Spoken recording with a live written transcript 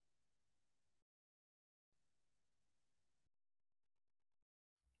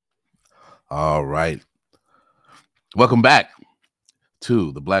All right. Welcome back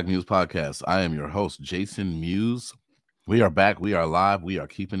to the Black Muse Podcast. I am your host, Jason Muse. We are back. We are live. We are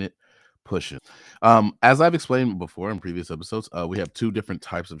keeping it pushing. As I've explained before in previous episodes, we have two different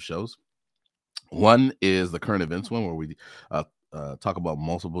types of shows. One is the current events one, where we talk about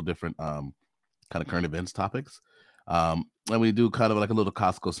multiple different kind of current events topics. And we do kind of like a little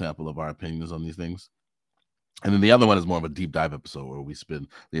Costco sample of our opinions on these things. And then the other one is more of a deep dive episode where we spend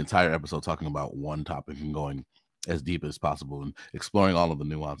the entire episode talking about one topic and going as deep as possible and exploring all of the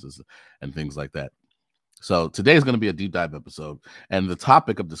nuances and things like that. So today is going to be a deep dive episode. And the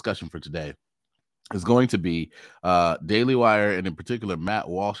topic of discussion for today is going to be Daily Wire, and in particular, Matt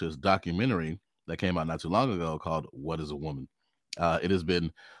Walsh's documentary that came out not too long ago called What is a Woman? It has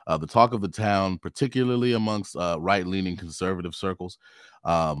been the talk of the town, particularly amongst right-leaning conservative circles.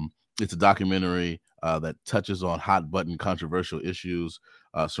 It's a documentary that touches on hot-button controversial issues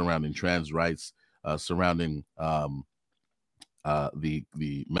surrounding trans rights, surrounding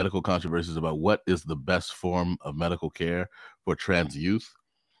the medical controversies about what is the best form of medical care for trans youth.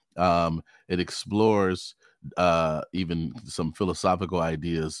 It explores even some philosophical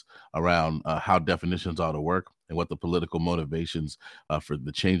ideas around how definitions ought to work and what the political motivations for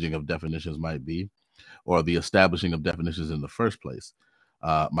the changing of definitions might be, or the establishing of definitions in the first place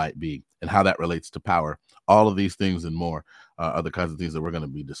might be, and how that relates to power. All of these things and more are the kinds of things that we're going to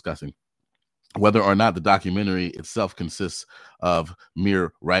be discussing. Whether or not the documentary itself consists of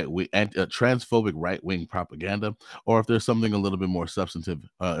mere right-wing, transphobic right-wing propaganda, or if there's something a little bit more substantive,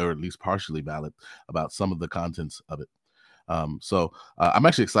 or at least partially valid about some of the contents of it. So I'm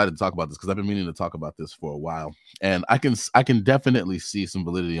actually excited to talk about this because I've been meaning to talk about this for a while, and I can definitely see some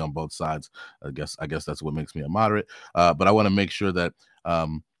validity on both sides. I guess that's what makes me a moderate, but I want to make sure that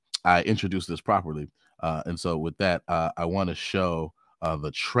I introduce this properly. And so with that, I want to show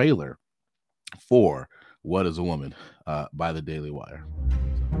the trailer for What is a Woman by the Daily Wire.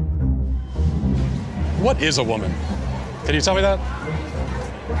 What is a woman? Can you tell me that?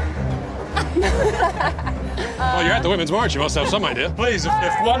 Well, you're at the Women's March. You must have some idea. Please,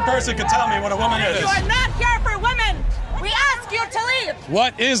 if one person could tell me what a woman is. You are not here for women. We ask you to leave.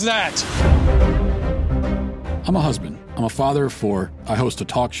 What is that? I'm a husband. I'm a father of 4. I host a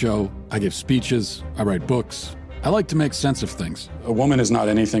talk show. I give speeches. I write books. I like to make sense of things. A woman is not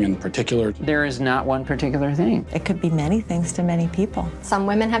anything in particular. There is not one particular thing. It could be many things to many people. Some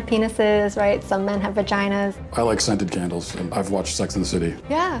women have penises, right? Some men have vaginas. I like scented candles, and I've watched Sex and the City.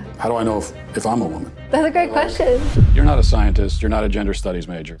 Yeah. How do I know if I'm a woman? That's a great question. You're not a scientist. You're not a gender studies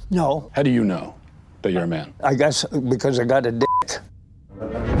major. No. How do you know that you're a man? I guess because I got a dick.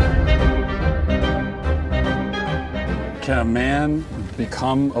 Can a man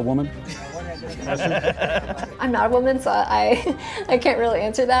become a woman? I'm not a woman, so I can't really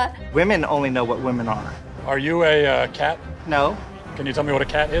answer that. Women only know what women are. Are you a cat? No. Can you tell me what a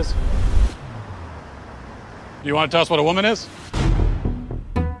cat is? You want to tell us what a woman is?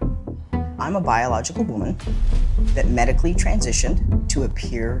 I'm a biological woman that medically transitioned to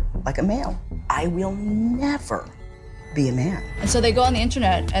appear like a male. I will never be a man. And so they go on the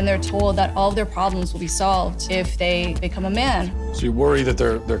internet and they're told that all of their problems will be solved if they become a man. So you worry that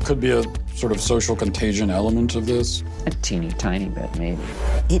there could be a sort of social contagion element of this? A teeny tiny bit, maybe.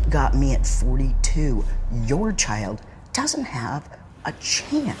 It got me at 42. Your child doesn't have a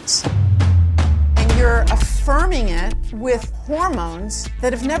chance. And you're affirming it with hormones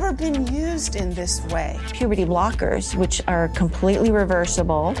that have never been used in this way. Puberty blockers, which are completely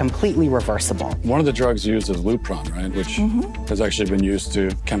reversible. Completely reversible. One of the drugs used is Lupron, right? Which has actually been used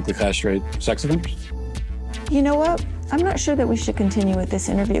to chemically castrate sex offenders. You know what? I'm not sure that we should continue with this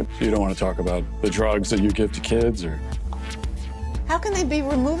interview. So you don't want to talk about the drugs that you give to kids, or? How can they be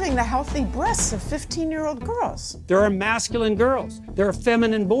removing the healthy breasts of 15-year-old girls? There are masculine girls. There are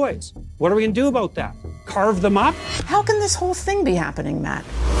feminine boys. What are we going to do about that? Carve them up? How can this whole thing be happening, Matt?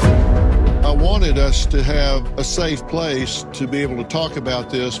 I wanted us to have a safe place to be able to talk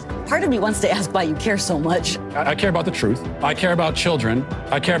about this. Part of me wants to ask why you care so much. I care about the truth. I care about children.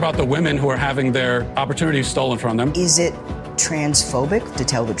 I care about the women who are having their opportunities stolen from them. Is it transphobic to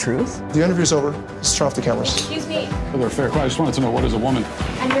tell the truth? The interview's over. Let's turn off the cameras. Excuse me. They're fair. I just wanted to know, what is a woman?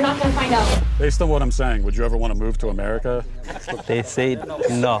 And you're not going to find out. Based on what I'm saying, would you ever want to move to America? They say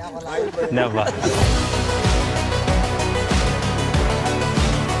no, never.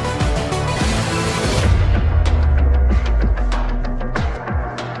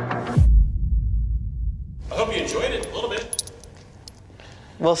 I hope you enjoyed it a little bit.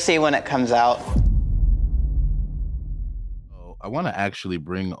 We'll see when it comes out. I want to actually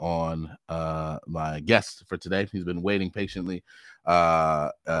bring on my guest for today. He's been waiting patiently.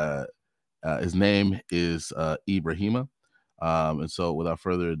 His name is Ibrahima. And so without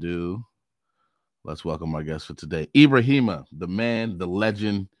further ado, let's welcome our guest for today. Ibrahima, the man, the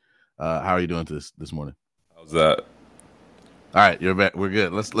legend. How are you doing this morning? How's that? All right, you're back. We're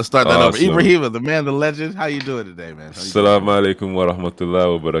good. Let's start that over. Ibrahima, the man, the legend. How you doing today, man? Assalamu alaikum wa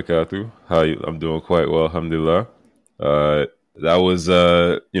rahmatullahi wa barakatuh. I'm doing quite well, alhamdulillah. That was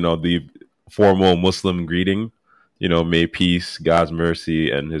the formal Muslim greeting. May peace, God's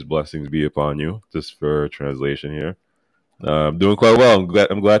mercy, and His blessings be upon you. Just for translation here. I'm doing quite well.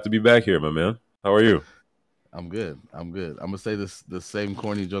 I'm glad to be back here, my man. How are you? I'm good. I'm gonna say the same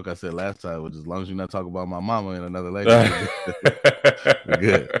corny joke I said last time, which is, as long as you're not talking about my mama in another language, we're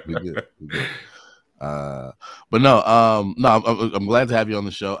good. We're good. But no, I'm glad to have you on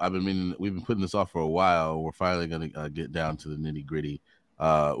the show. We've been putting this off for a while. We're finally gonna get down to the nitty gritty.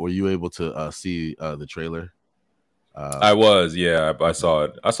 Were you able to see the trailer? I was, yeah. I saw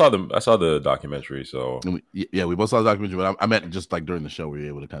it. I saw the documentary. So we both saw the documentary, but I meant just like during the show, were you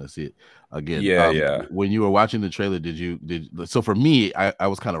able to kind of see it again? Yeah. When you were watching the trailer, so for me, I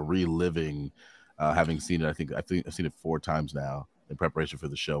was kind of reliving having seen it. I think I've seen it 4 times now in preparation for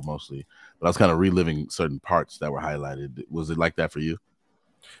the show mostly, but I was kind of reliving certain parts that were highlighted. Was it like that for you?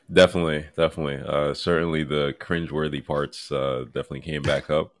 Definitely. Certainly the cringeworthy parts definitely came back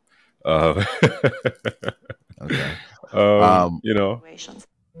up. Okay. So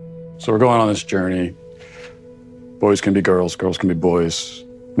we're going on this journey. Boys can be girls, girls can be boys,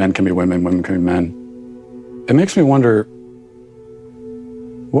 men can be women, women can be men. It makes me wonder,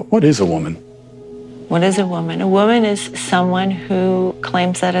 what is a woman? What is a woman? A woman is someone who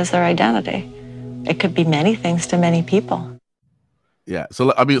claims that as their identity. It could be many things to many people. Yeah. So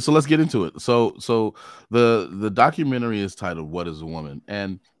let's get into it. So the documentary is titled "What is a Woman?"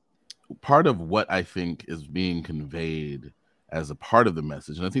 and part of what I think is being conveyed as a part of the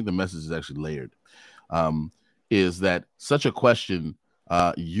message, and I think the message is actually layered, is that such a question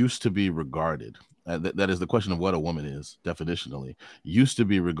used to be regarded, that is the question of what a woman is, definitionally, used to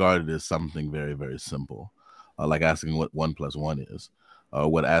be regarded as something very, very simple, like asking what 1 + 1 is,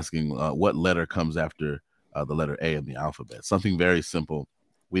 or asking what letter comes after the letter A in the alphabet. Something very simple.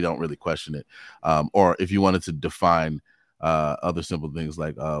 We don't really question it. Or if you wanted to define other simple things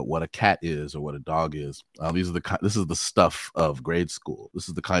like what a cat is or what a dog is. This is the stuff of grade school. This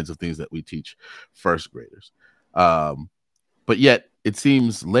is the kinds of things that we teach first graders. But yet it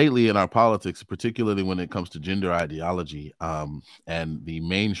seems lately in our politics, particularly when it comes to gender ideology and the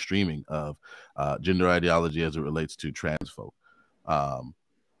mainstreaming of gender ideology as it relates to trans folk,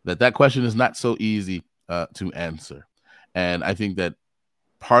 that question is not so easy to answer. And I think that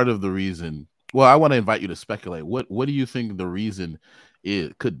part of the reason, well, I want to invite you to speculate. What do you think the reason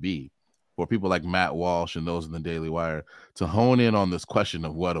could be for people like Matt Walsh and those in the Daily Wire to hone in on this question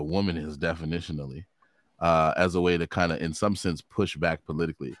of what a woman is definitionally, as a way to kind of, in some sense, push back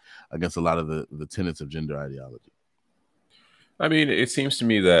politically against a lot of the tenets of gender ideology? I mean, it seems to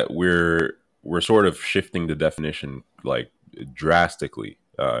me that we're sort of shifting the definition like drastically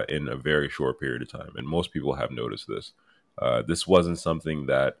in a very short period of time, and most people have noticed this. This wasn't something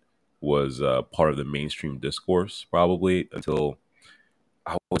that was part of the mainstream discourse probably until,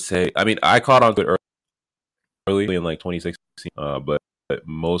 I would say, I caught on to it early in like 2016, but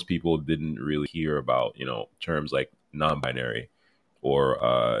most people didn't really hear about terms like non-binary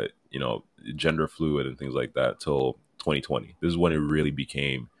or gender fluid and things like that till 2020. This is when it really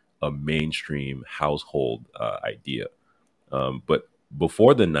became a mainstream household idea. But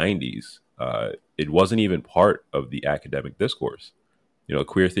before the 90s, it wasn't even part of the academic discourse.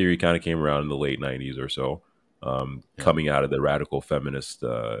 Queer theory kind of came around in the late 90s or so, coming out of the radical feminist,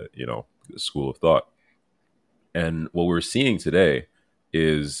 school of thought. And what we're seeing today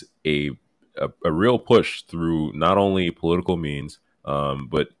is a real push through not only political means,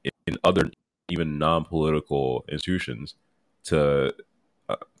 but in other, even non-political institutions to,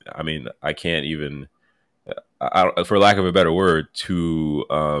 I can't even, for lack of a better word, to,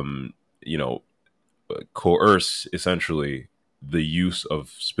 coerce essentially the use of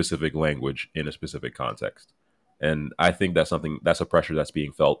specific language in a specific context. And I think that's a pressure that's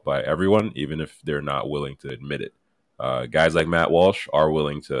being felt by everyone, even if they're not willing to admit it. Guys like Matt Walsh are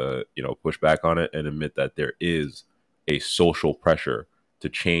willing to, push back on it and admit that there is a social pressure to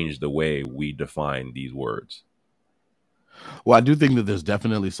change the way we define these words. Well, I do think that there's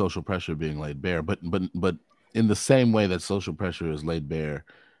definitely social pressure being laid bare, but in the same way that social pressure is laid bare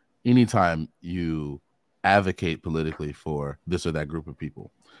anytime you advocate politically for this or that group of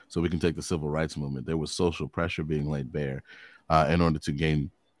people. So we can take the civil rights movement. There was social pressure being laid bare in order to gain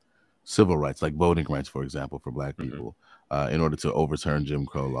civil rights, like voting rights, for example, for Black people. in order to overturn Jim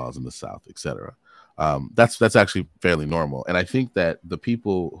Crow laws in the South, etc. That's actually fairly normal. And I think that the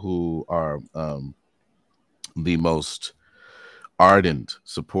people who are the most ardent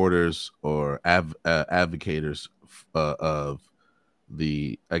supporters or advocators of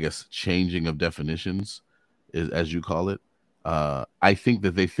the, I guess, changing of definitions, is, as you call it, I think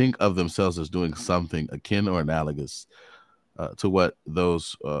that they think of themselves as doing something akin or analogous to what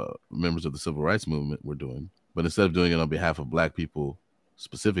those members of the civil rights movement were doing. But instead of doing it on behalf of Black people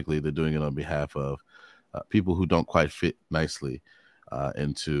specifically, they're doing it on behalf of people who don't quite fit nicely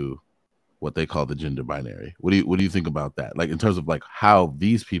into what they call the gender binary. What do you think about that? Like in terms of like how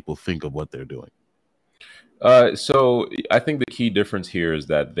these people think of what they're doing? So I think the key difference here is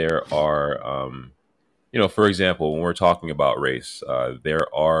that there are, for example, when we're talking about race,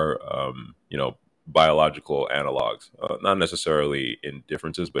 there are, biological analogs, not necessarily in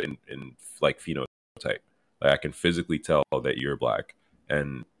differences, but in like phenotype. Like I can physically tell that you're Black,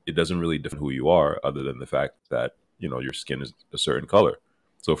 and it doesn't really define who you are, other than the fact that your skin is a certain color.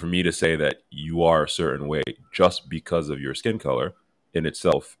 So for me to say that you are a certain way just because of your skin color in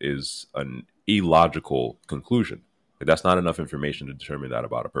itself is an illogical conclusion. Like, that's not enough information to determine that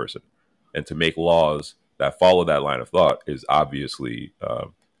about a person. And to make laws that follow that line of thought is obviously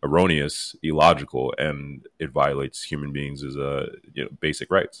erroneous, illogical, and it violates human beings'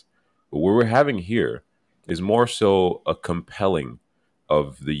 basic rights. But what we're having here is more so a compelling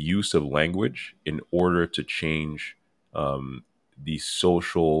of the use of language in order to change the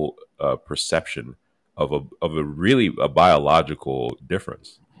social perception of a really biological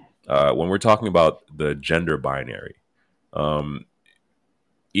difference. When we're talking about the gender binary,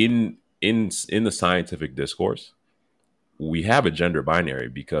 in the scientific discourse, we have a gender binary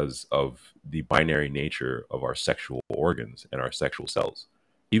because of the binary nature of our sexual organs and our sexual cells.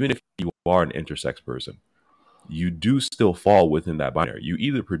 Even if you are an intersex person, you do still fall within that binary. You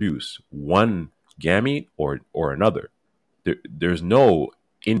either produce one gamete or another. There's no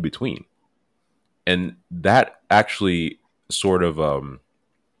in between. And that actually sort of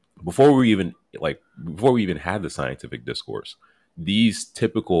before we even had the scientific discourse, these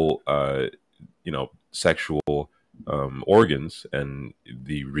typical sexual organs and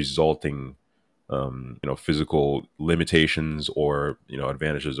the resulting physical limitations or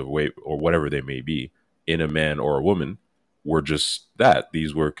advantages of weight or whatever they may be in a man or a woman were just that.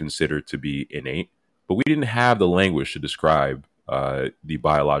 These were considered to be innate, but we didn't have the language to describe the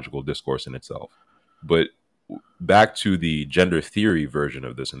biological discourse in itself. But back to the gender theory version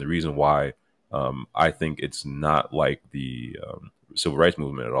of this, and the reason why I think it's not like the civil rights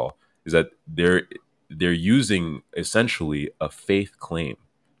movement at all, is that they're using essentially a faith claim.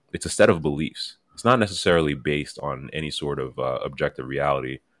 It's a set of beliefs. It's not necessarily based on any sort of objective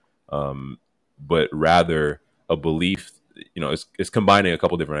reality, but rather a belief. It's combining a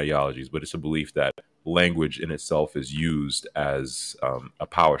couple different ideologies, but it's a belief that language in itself is used as a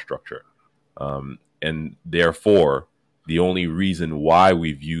power structure. And therefore, the only reason why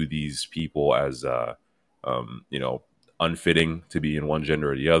we view these people as, unfitting to be in one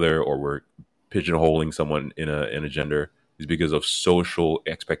gender or the other, or we're pigeonholing someone in a gender, is because of social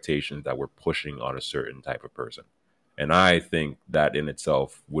expectations that we're pushing on a certain type of person. And I think that in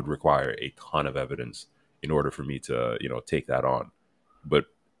itself would require a ton of evidence in order for me to, take that on. But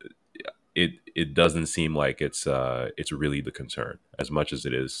it doesn't seem like it's really the concern as much as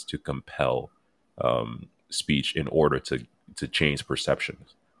it is to compel speech in order to change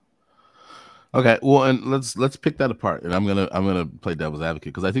perceptions. Okay, well, and let's pick that apart, and I'm gonna play devil's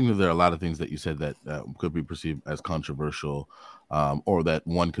advocate, because I think that there are a lot of things that you said that could be perceived as controversial, or that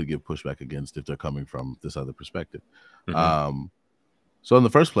one could give pushback against if they're coming from this other perspective. Mm-hmm. So in the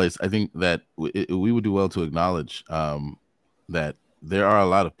first place, I think that we would do well to acknowledge that there are a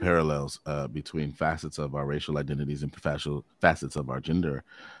lot of parallels between facets of our racial identities and facets of our gender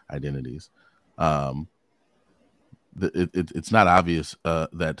identities. It's not obvious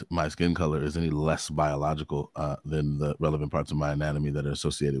that my skin color is any less biological than the relevant parts of my anatomy that are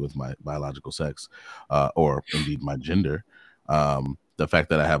associated with my biological sex, or indeed my gender. The fact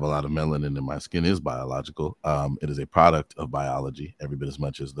that I have a lot of melanin in my skin is biological. It is a product of biology, every bit as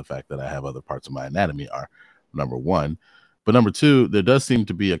much as the fact that I have other parts of my anatomy are, number one. But number two, there does seem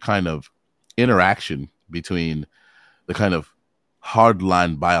to be a kind of interaction between the kind of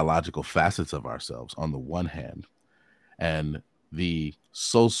hardline biological facets of ourselves on the one hand, and the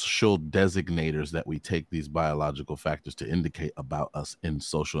social designators that we take these biological factors to indicate about us in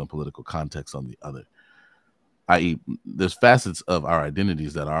social and political contexts on the other. I.e., there's facets of our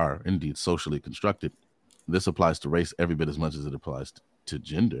identities that are indeed socially constructed. This applies to race every bit as much as it applies to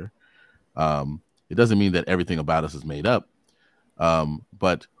gender. It doesn't mean that everything about us is made up.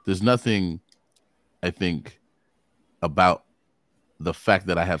 But there's nothing, I think, about the fact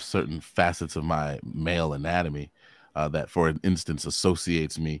that I have certain facets of my male anatomy that, for instance,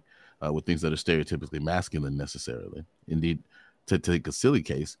 associates me with things that are stereotypically masculine necessarily. Indeed, to take a silly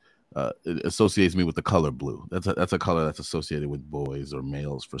case, it associates me with the color blue. That's a color that's associated with boys or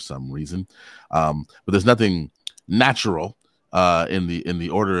males for some reason. But there's nothing natural in the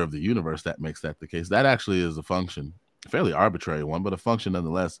order of the universe that makes that the case. That actually is a function, a fairly arbitrary one, but a function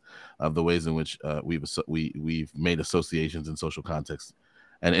nonetheless of the ways in which we've made associations in social contexts,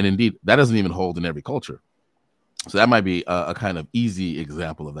 and indeed that doesn't even hold in every culture. So that might be a kind of easy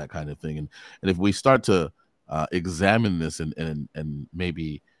example of that kind of thing. And if we start to examine this and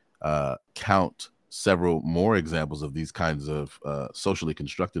maybe count several more examples of these kinds of socially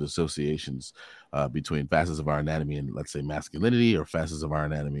constructed associations between facets of our anatomy and, let's say, masculinity, or facets of our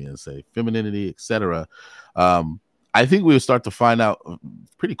anatomy and, say, femininity, etc., I think we would start to find out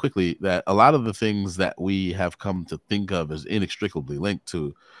pretty quickly that a lot of the things that we have come to think of as inextricably linked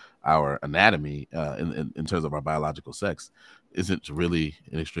to our anatomy in terms of our biological sex isn't really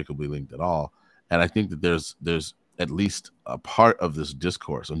inextricably linked at all. And I think that there's at least a part of this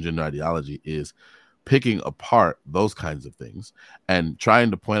discourse on gender ideology is picking apart those kinds of things and trying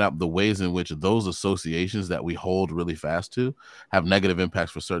to point out the ways in which those associations that we hold really fast to have negative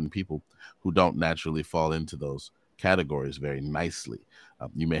impacts for certain people who don't naturally fall into those categories very nicely.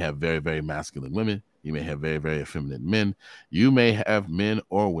 You may have very, very masculine women. You may have very, very effeminate men. You may have men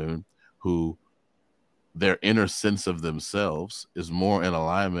or women who their inner sense of themselves is more in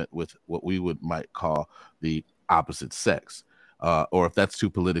alignment with what we might call the opposite sex. Or if that's too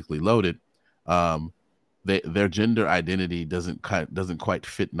politically loaded, their gender identity doesn't quite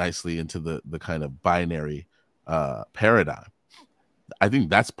fit nicely into the kind of binary paradigm. I think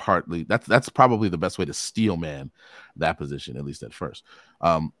that's probably the best way to steel man that position, at least at first.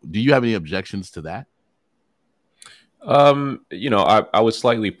 Do you have any objections to that? I would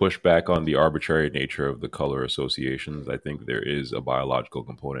slightly push back on the arbitrary nature of the color associations. I think there is a biological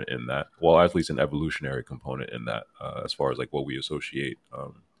component in that, well, at least an evolutionary component in that, as far as like what we associate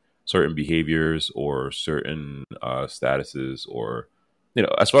certain behaviors or certain statuses, or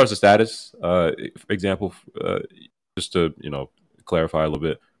as far as the status example, just to clarify a little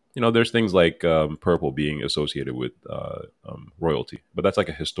bit. There's things like purple being associated with royalty, but that's like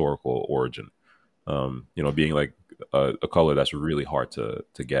a historical origin. Being like a color that's really hard to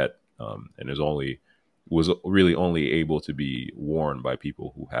get, and was really only able to be worn by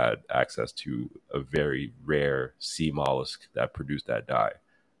people who had access to a very rare sea mollusk that produced that dye.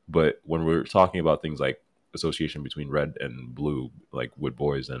 But when we're talking about things like association between red and blue, like with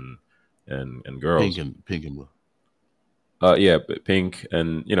boys and girls, pink and blue. Yeah, pink,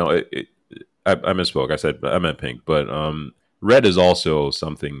 and I misspoke. I meant pink, but red is also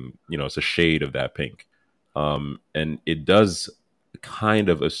something. It's a shade of that pink, and it does kind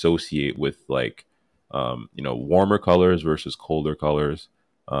of associate with like warmer colors versus colder colors,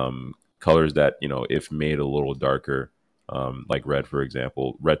 colors that if made a little darker, like red, for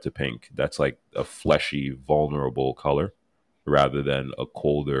example, red to pink. That's like a fleshy, vulnerable color, rather than a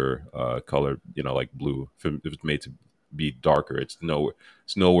colder color. Like blue. If it's made to be darker, it's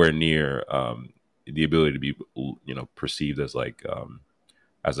nowhere near the ability to be perceived as like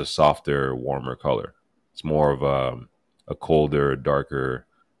as a softer, warmer color. It's more of a colder, darker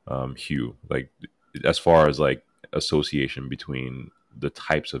hue. Like as far as like association between the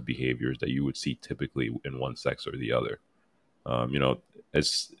types of behaviors that you would see typically in one sex or the other.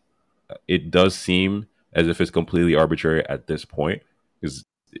 It does seem as if it's completely arbitrary at this point, because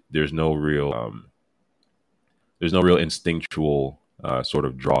there's no real instinctual sort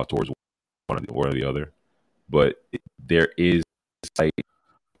of draw towards one or the other, but there is a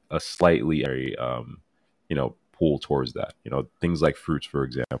slightly pull towards that. Things like fruits, for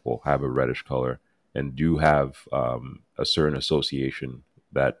example, have a reddish color and do have a certain association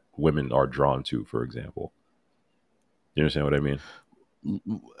that women are drawn to, for example. You understand what I mean?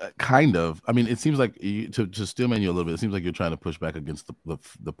 Kind of. I mean, it seems like to steelman you a little bit. It seems like you're trying to push back against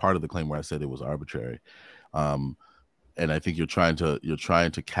the part of the claim where I said it was arbitrary, and I think you're trying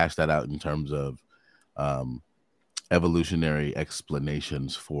to cash that out in terms of evolutionary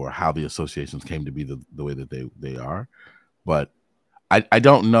explanations for how the associations came to be the way that they are. But I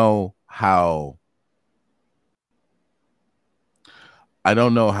don't know how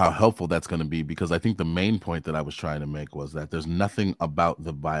helpful that's going to be, because I think the main point that I was trying to make was that there's nothing about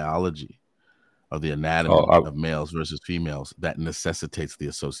the biology of the anatomy of males versus females that necessitates the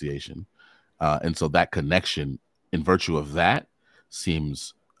association. And so that connection, in virtue of that,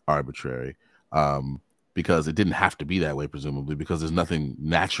 seems arbitrary. because it didn't have to be that way, presumably, because there's nothing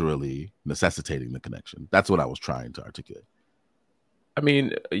naturally necessitating the connection. That's what I was trying to articulate. I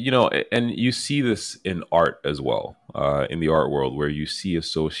mean, and you see this in art as well, in the art world, where you see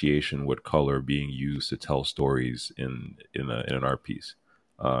association with color being used to tell stories in an art piece.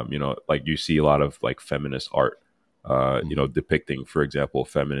 Like you see a lot of like feminist art, depicting, for example,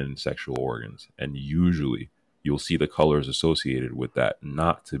 feminine sexual organs, and usually you'll see the colors associated with that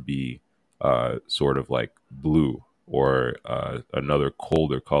not to be sort of like blue or another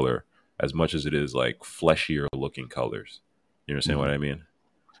colder color, as much as it is like fleshier looking colors. You understand what I mean?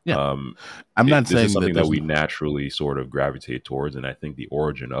 Yeah. I'm not saying this is something that we no... naturally sort of gravitate towards, and I think the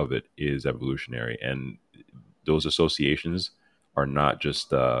origin of it is evolutionary. And those associations are not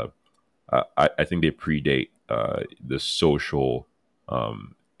just. I think they predate the social.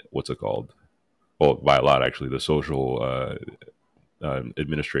 What's it called? Well, by a lot actually, the social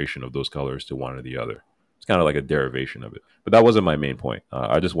administration of those colors to one or the other. It's kind of like a derivation of it. But that wasn't my main point.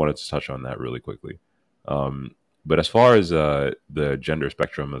 I just wanted to touch on that really quickly. But as far as the gender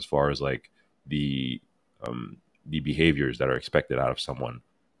spectrum, as far as like the behaviors that are expected out of someone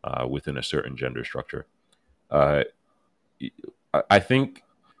within a certain gender structure, I think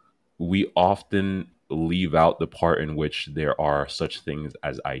we often leave out the part in which there are such things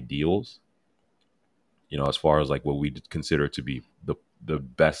as ideals. As far as like what we consider to be the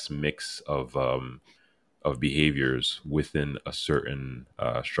best mix of behaviors within a certain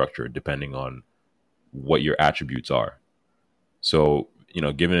structure, depending on what your attributes are. So,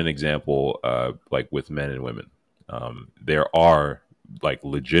 given an example, like with men and women, there are like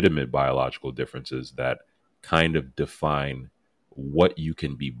legitimate biological differences that kind of define what you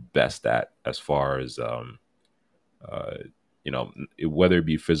can be best at, as far as, whether it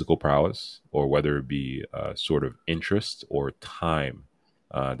be physical prowess or whether it be sort of interest or time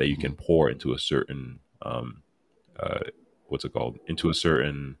that you can pour into a certain, into a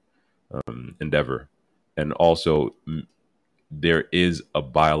certain endeavor. And also, there is a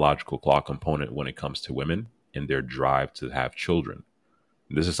biological clock component when it comes to women and their drive to have children.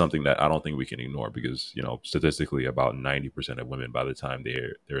 And this is something that I don't think we can ignore, because statistically, about 90% of women, by the time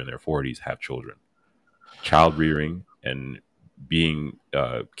they're in their 40s, have children. Child rearing and being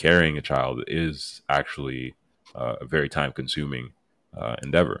carrying a child is actually a very time consuming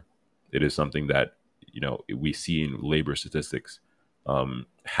endeavor. It is something that we see in labor statistics.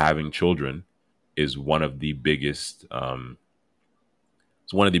 Having children is one of the biggest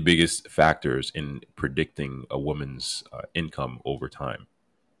factors in predicting a woman's income over time,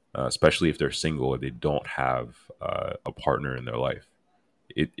 especially if they're single or they don't have a partner in their life.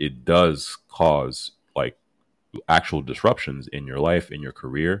 It does cause like actual disruptions in your life, in your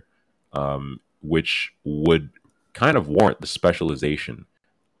career, which would kind of warrant the specialization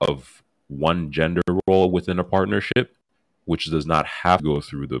of one gender role within a partnership, which does not have to go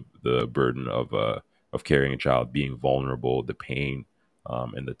through the burden of carrying a child, being vulnerable, the pain,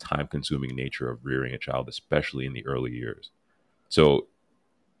 and the time-consuming nature of rearing a child, especially in the early years. So,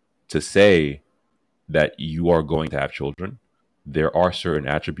 to say that you are going to have children, there are certain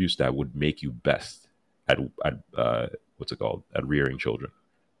attributes that would make you best at at rearing children.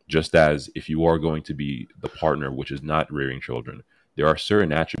 Just as if you are going to be the partner which is not rearing children, there are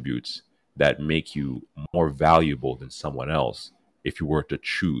certain attributes that make you more valuable than someone else if you were to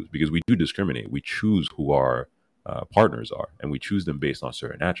choose, because we do discriminate. We choose who our partners are, and we choose them based on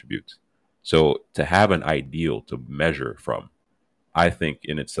certain attributes. So to have an ideal to measure from, I think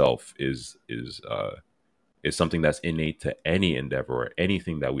in itself is something that's innate to any endeavor or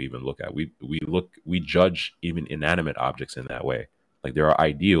anything that we even look at. We judge even inanimate objects in that way. Like there are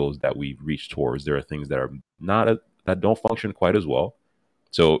ideals that we reach towards. There are things that are that don't function quite as well.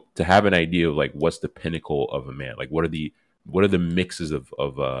 So to have an idea of like what's the pinnacle of a man, like what are the mixes of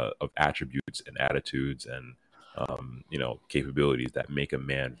attributes and attitudes and capabilities that make a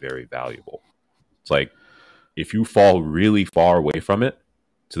man very valuable. It's like if you fall really far away from it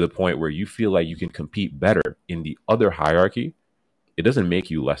to the point where you feel like you can compete better in the other hierarchy, it doesn't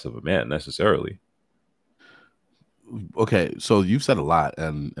make you less of a man necessarily. Okay, so you've said a lot,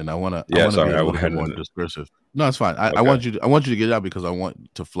 and I want to be a little bit more discursive. No, it's fine. I want you to get it out because I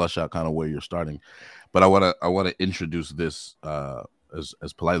want to flush out kind of where you're starting, but I want to introduce this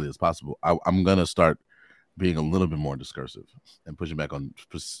as politely as possible. I'm gonna start being a little bit more discursive and pushing back on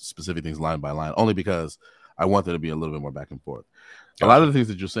specific things line by line, only because I want there to be a little bit more back and forth. Gotcha. A lot of the things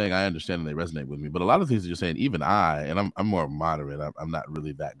that you're saying, I understand and they resonate with me, but a lot of the things that you're saying, even I'm more moderate. I'm not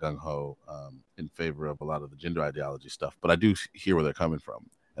really that gung-ho in favor of a lot of the gender ideology stuff, but I do hear where they're coming from.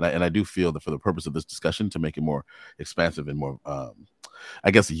 And I do feel that for the purpose of this discussion, to make it more expansive and more,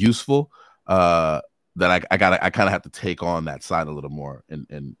 I guess, useful, that I kind of have to take on that side a little more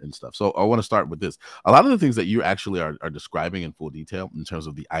and stuff. So I want to start with this. A lot of the things that you actually are describing in full detail in terms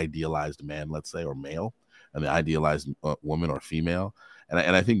of the idealized man, let's say, or male, and the idealized woman or female,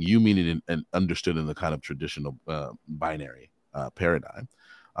 and I think you mean it and understood in the kind of traditional binary paradigm.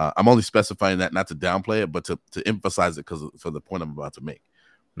 I'm only specifying that not to downplay it, but to emphasize it because for the point I'm about to make.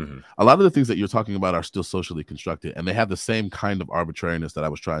 Mm-hmm. A lot of the things that you're talking about are still socially constructed, and they have the same kind of arbitrariness that I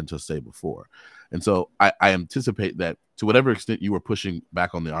was trying to say before. And so I anticipate that to whatever extent you were pushing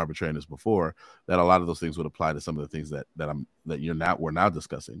back on the arbitrariness before, that a lot of those things would apply to some of the things that we're now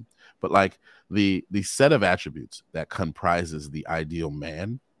discussing. But like the set of attributes that comprises the ideal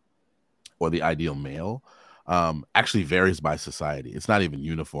man or the ideal male actually varies by society. It's not even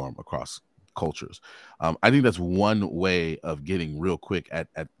uniform across cultures. I think that's one way of getting real quick at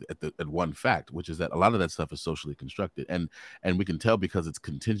one fact, which is that a lot of that stuff is socially constructed, and we can tell because it's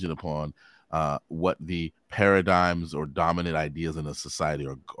contingent upon what the paradigms or dominant ideas in a society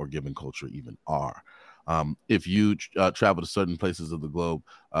or given culture even are. If you travel to certain places of the globe,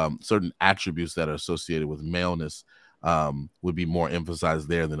 certain attributes that are associated with maleness would be more emphasized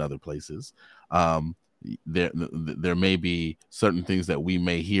there than other places. There may be certain things that we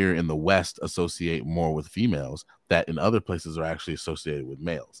may hear in the West associate more with females that in other places are actually associated with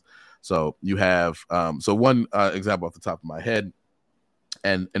males. So you have so one example off the top of my head,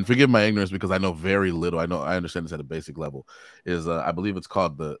 and forgive my ignorance because I know very little. I understand this at a basic level. Is I believe it's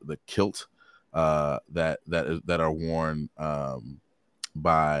called the kilt that are worn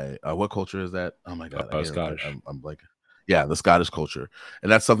by what culture is that? Oh my god, Scottish. I'm blanking. Yeah, the Scottish culture,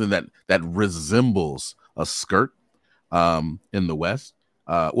 and that's something that resembles a skirt in the West.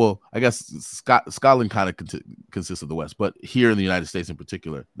 Well, I guess Scotland kind of consists of the West, but here in the United States in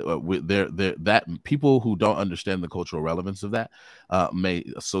particular, that people who don't understand the cultural relevance of that may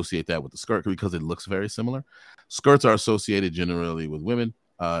associate that with the skirt because it looks very similar. Skirts are associated generally with women.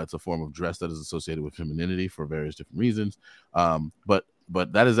 It's a form of dress that is associated with femininity for various different reasons. But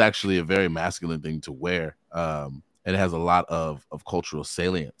that is actually a very masculine thing to wear. It has a lot of cultural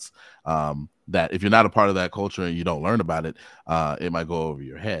salience that if you're not a part of that culture and you don't learn about it, it might go over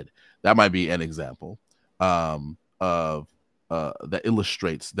your head. That might be an example of that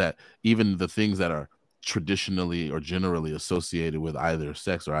illustrates that even the things that are traditionally or generally associated with either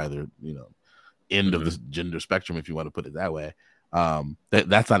sex or either end of the gender spectrum, if you want to put it that way,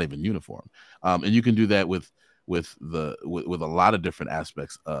 that's not even uniform. And you can do that with a lot of different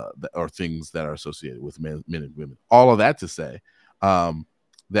aspects or things that are associated with men and women. All of that to say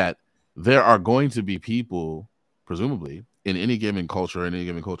that there are going to be people, presumably, in any given culture, in any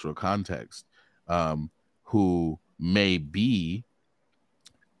given cultural context, who may be,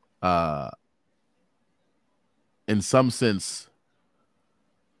 in some sense,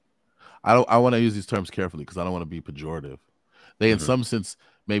 I want to use these terms carefully because I don't want to be pejorative. They, in some sense,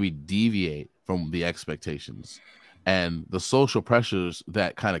 maybe deviate from the expectations and the social pressures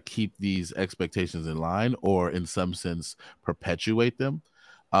that kind of keep these expectations in line, or in some sense perpetuate them.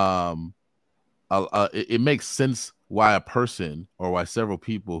 It makes sense why a person or why several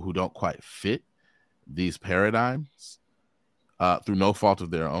people who don't quite fit these paradigms through no fault of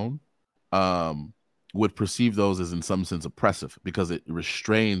their own would perceive those as in some sense oppressive, because it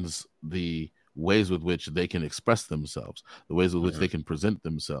restrains the ways with which they can express themselves, the ways with which they can present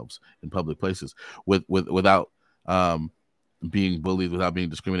themselves in public places without being bullied, without being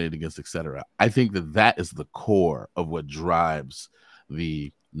discriminated against, etc. I think that is the core of what drives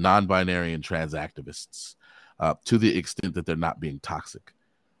the non-binary and trans activists to the extent that they're not being toxic.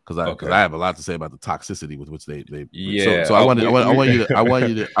 Because I have a lot to say about the toxicity with which they yeah. So I want you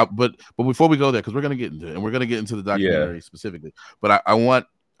to but before we go there, because we're going to get into it, and we're going to get into the documentary specifically, but I want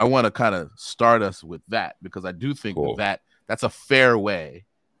to kind of start us with that, because I do think that's a fair way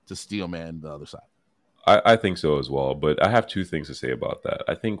to steel man the other side. I think so as well, but I have two things to say about that.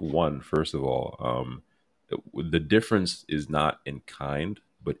 I think one, first of all, the difference is not in kind,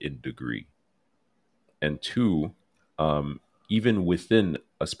 but in degree. And two, even within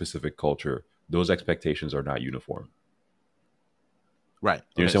a specific culture, those expectations are not uniform. Right. Do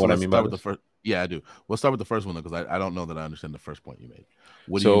you understand what I mean by this? Yeah, I do. We'll start with the first one, though, because I don't know that I understand the first point you made.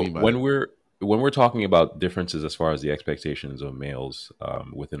 What do you mean by that? When we're talking about differences as far as the expectations of males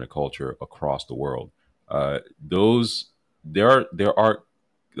within a culture across the world, there are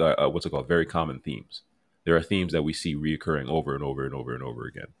what's it called? Very common themes. There are themes that we see reoccurring over and over and over and over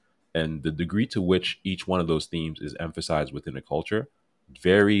again. And the degree to which each one of those themes is emphasized within a culture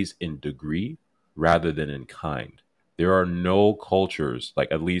varies in degree rather than in kind. There are no cultures, like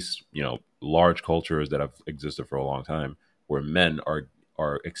at least, large cultures that have existed for a long time, where men are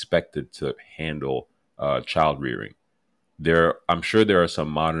are expected to handle child rearing. I'm sure there are some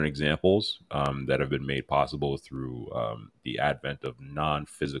modern examples that have been made possible through the advent of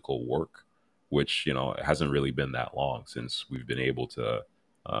non-physical work, which, you know, it hasn't really been that long since we've been able to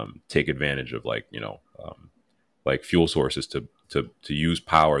take advantage of like fuel sources to use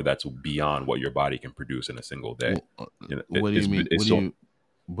power that's beyond what your body can produce in a single day. You know, what do you mean?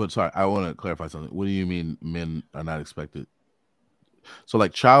 But sorry, I want to clarify something. What do you mean men are not expected? So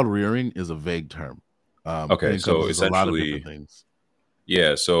like child rearing is a vague term. Okay, so essentially, a lot of different things.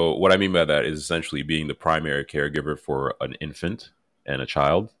 Yeah, so what I mean by that is essentially being the primary caregiver for an infant and a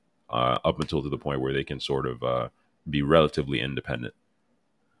child up until to the point where they can sort of be relatively independent.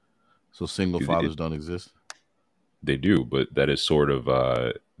 So single fathers don't exist? They do, but that is sort of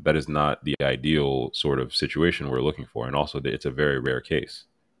that is not the ideal sort of situation we're looking for, and also it's a very rare case.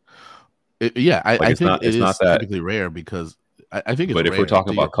 I think it is typically rare because I think it's but rare. If we're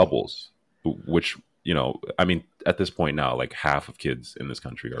talking about couples, which, you know, I mean, at this point now, like half of kids in this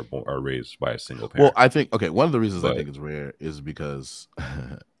country are raised by a single parent. Well, I think one of the reasons I think it's rare is because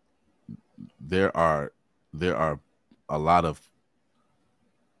there are a lot of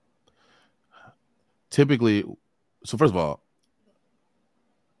typically. So first of all,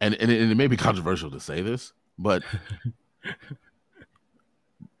 and it may be controversial to say this, but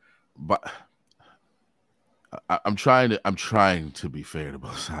I'm trying to be fair to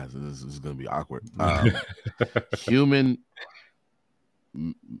both sides, and this is going to be awkward. Human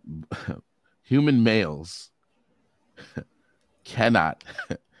males cannot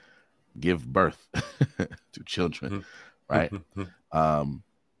give birth to children, right?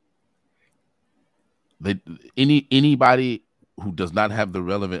 Anybody who does not have the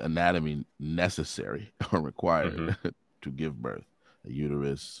relevant anatomy necessary or required to give birth, a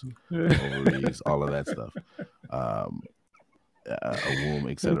uterus, ovaries, all of that stuff, a womb,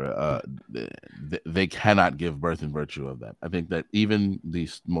 etc. They cannot give birth in virtue of that. I think that even the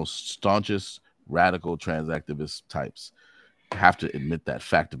most staunchest radical transactivist types have to admit that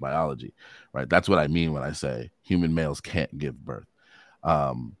fact of biology, right? That's what I mean when I say human males can't give birth.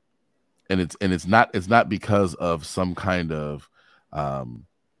 And it's not because of some kind of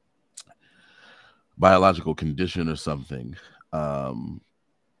biological condition or something.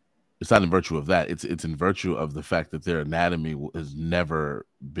 It's not in virtue of that. It's in virtue of the fact that their anatomy has never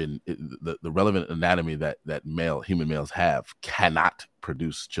been the relevant anatomy that human males have cannot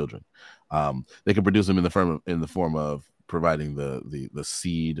produce children. They can produce them in the form of providing the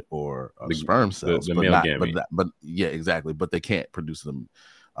seed or sperm cells, the male gamete. But yeah, exactly. But they can't produce them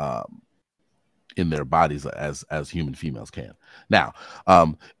in their bodies as human females can. Now,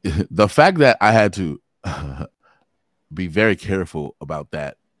 the fact that I had to be very careful about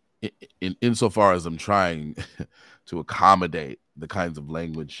that, insofar as I'm trying to accommodate the kinds of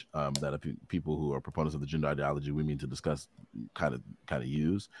language that people who are proponents of the gender ideology we mean to discuss kind of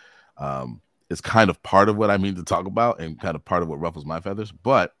use, is kind of part of what I mean to talk about and kind of part of what ruffles my feathers.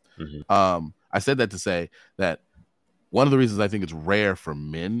 But I said that to say that one of the reasons I think it's rare for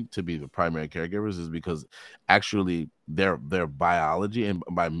men to be the primary caregivers is because actually their biology, and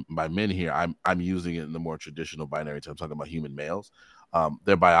by men here, I'm using it in the more traditional binary term, talking about human males.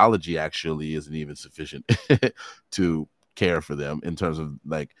 Their biology actually isn't even sufficient to care for them in terms of,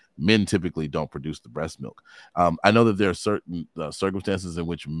 like, men typically don't produce the breast milk. I know that there are certain circumstances in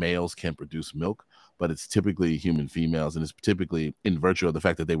which males can produce milk, but it's typically human females, and it's typically in virtue of the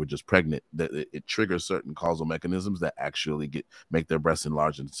fact that they were just pregnant that it triggers certain causal mechanisms that actually make their breasts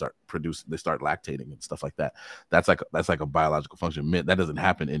enlarge and start lactating and stuff like that. That's like a biological function. Men, that doesn't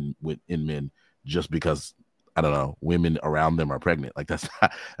happen in men just because, I don't know, women around them are pregnant. Like that's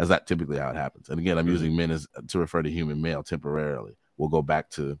not typically how it happens. And again, I'm using men as to refer to human male temporarily. We'll go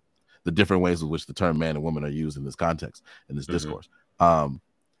back to the different ways in which the term man and woman are used in this context, in this discourse.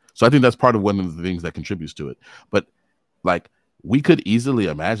 So I think that's part of one of the things that contributes to it. But like, we could easily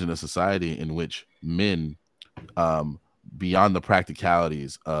imagine a society in which men, beyond the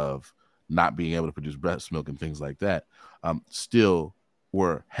practicalities of not being able to produce breast milk and things like that, still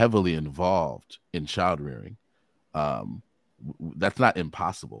were heavily involved in child rearing. That's not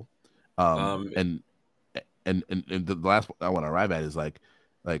impossible. And the last point I want to arrive at is like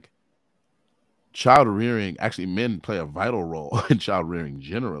child rearing. Actually, men play a vital role in child rearing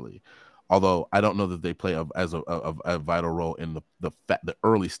generally, although I don't know that they play a vital role in the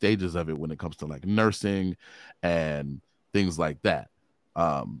early stages of it when it comes to like nursing and things like that.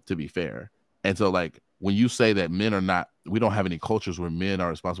 To be fair, and so like, when you say that we don't have any cultures where men are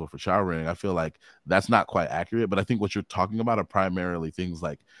responsible for child rearing, I feel like that's not quite accurate. But I think what you're talking about are primarily things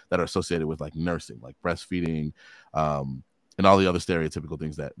like that are associated with like nursing, like breastfeeding, and and all the other stereotypical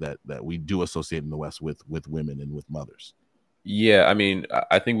things that we do associate in the West with women and with mothers. Yeah, I mean,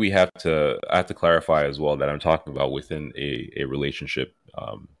 I think I have to clarify as well that I'm talking about within a relationship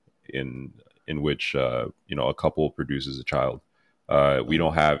in which a couple produces a child. We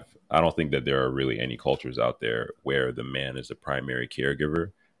don't have. I don't think that there are really any cultures out there where the man is the primary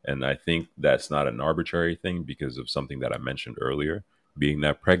caregiver, and I think that's not an arbitrary thing because of something that I mentioned earlier, being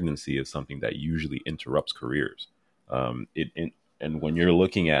that pregnancy is something that usually interrupts careers. And when you're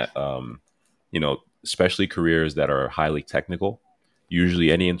looking at especially careers that are highly technical,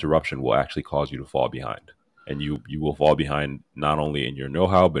 usually any interruption will actually cause you to fall behind, and you will fall behind not only in your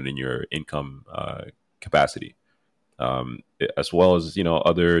know-how but in your income capacity, as well as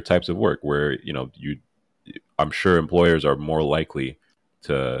other types of work where I'm sure employers are more likely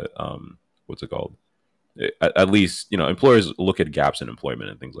to what's it called? At least employers look at gaps in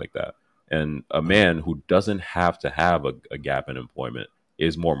employment and things like that. And a man who doesn't have to have a gap in employment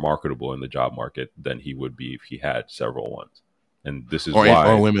is more marketable in the job market than he would be if he had several ones. And this is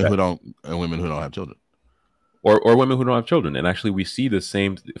why women who don't have children. Or women who don't have children. And actually, we see the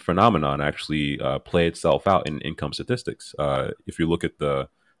same phenomenon actually play itself out in income statistics. If you look at the,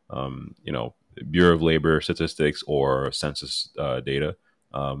 Bureau of Labor statistics or census data,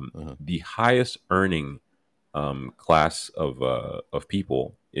 the highest earning class of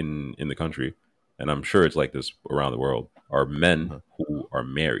people in the country, and I'm sure it's like this around the world, are men who are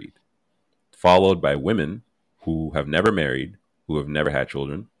married, followed by women who have never married, who have never had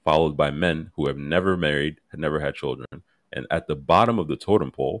children, followed by men who have never married, had never had children. And at the bottom of the totem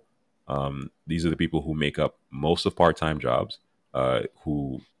pole, these are the people who make up most of part-time jobs,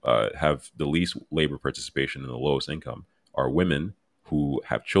 who have the least labor participation and the lowest income, are women who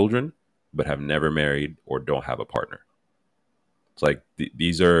have children but have never married or don't have a partner. It's like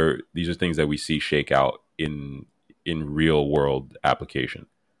these are things that we see shake out in real world application.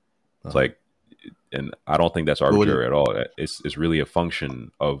 It's like, and I don't think that's arbitrary at all. It's really a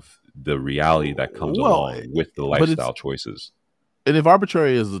function of the reality that comes along with the lifestyle choices. And if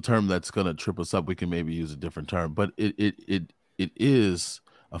arbitrary is the term that's going to trip us up, we can maybe use a different term. But it is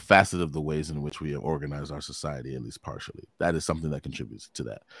a facet of the ways in which we have organized our society, at least partially. That is something that contributes to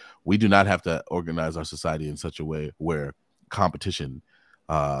that. We do not have to organize our society in such a way where competition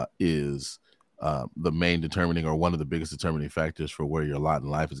is the main determining or one of the biggest determining factors for where your lot in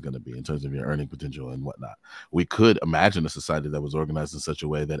life is going to be in terms of your earning potential and whatnot. We could imagine a society that was organized in such a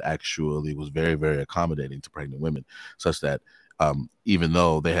way that actually was very, very accommodating to pregnant women, such that even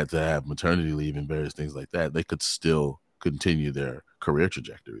though they had to have maternity leave and various things like that, they could still continue their career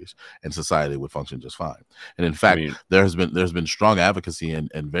trajectories and society would function just fine. And in fact, there's been strong advocacy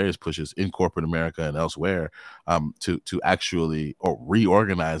and various pushes in corporate America and elsewhere to actually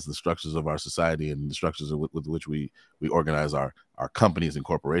reorganize the structures of our society and the structures with which we organize our companies and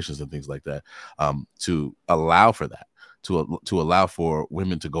corporations and things like that, to allow for that. To allow for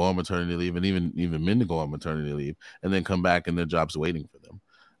women to go on maternity leave and even men to go on maternity leave and then come back and their jobs waiting for them.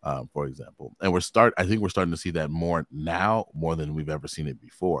 For example, and I think we're starting to see that more now, more than we've ever seen it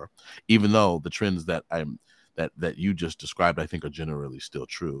before. Even though the trends that you just described, I think, are generally still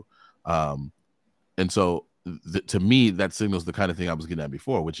true. And so, to me, that signals the kind of thing I was getting at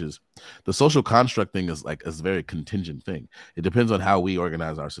before, which is the social construct thing is a very contingent thing. It depends on how we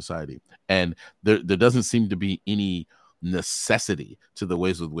organize our society, and there doesn't seem to be any necessity to the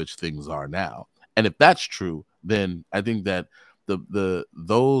ways with which things are now. And if that's true, then I think that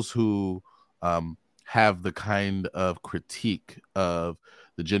those who have the kind of critique of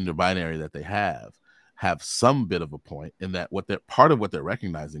the gender binary that they have some bit of a point in that part of what they're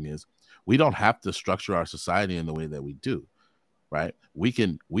recognizing is we don't have to structure our society in the way that we do, right? We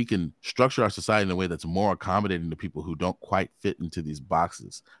can structure our society in a way that's more accommodating to people who don't quite fit into these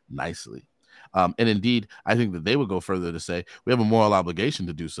boxes nicely. And indeed, I think that they would go further to say we have a moral obligation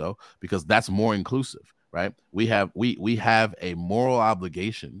to do so because that's more inclusive. Right, we have a moral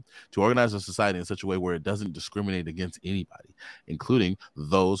obligation to organize a society in such a way where it doesn't discriminate against anybody, including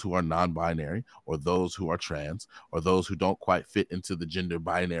those who are non-binary or those who are trans or those who don't quite fit into the gender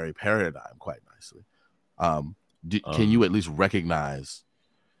binary paradigm quite nicely. Can you at least recognize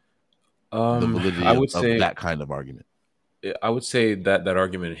the validity of that kind of argument? I would say that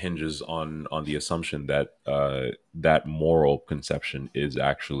argument hinges on the assumption that that moral conception is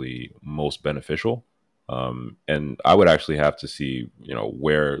actually most beneficial. And I would actually have to see,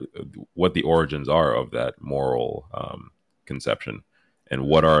 what the origins are of that moral conception and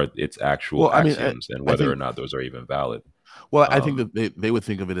what are its actual axioms and whether or not those are even valid. Well, I think that they would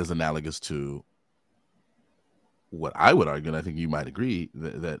think of it as analogous to what I would argue, and I think you might agree,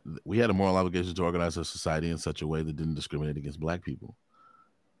 that we had a moral obligation to organize our society in such a way that didn't discriminate against Black people.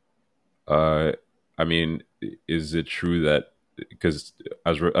 I mean, is it true that, because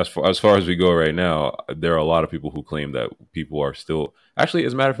as far as we go right now, there are a lot of people who claim that people are still, actually,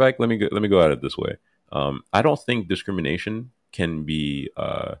 as a matter of fact, let me go at it this way. I don't think discrimination can be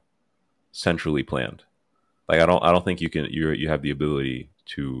centrally planned. Like I don't think you have the ability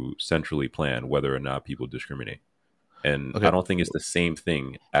to centrally plan whether or not people discriminate. And Okay. I don't think it's the same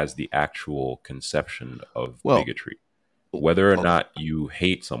thing as the actual conception of Well, bigotry. Whether or not you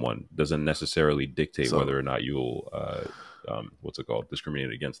hate someone doesn't necessarily dictate whether or not you'll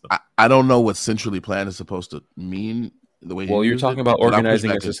discriminate against them. I don't know what centrally planned is supposed to mean the way Well, you're talking about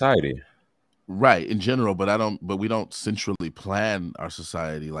organizing a society. Right, in general, but we don't centrally plan our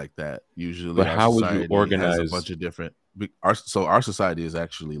society like that. Usually, But our how would you society organize has a bunch of different. Our society is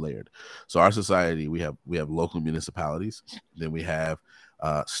actually layered. So our society, we have local municipalities, then we have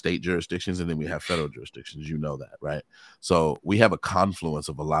state jurisdictions, and then we have federal jurisdictions. You know that, right? So we have a confluence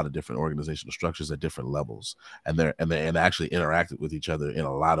of a lot of different organizational structures at different levels, and they actually interacted with each other in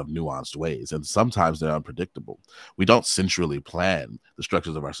a lot of nuanced ways, and sometimes they're unpredictable. We don't centrally plan the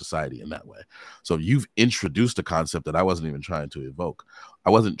structures of our society in that way. So you've introduced a concept that I wasn't even trying to evoke. I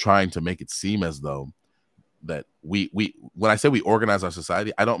wasn't trying to make it seem as though that we when I say we organize our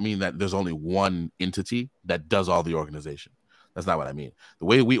society, I don't mean that there's only one entity that does all the organization. That's not what I mean. The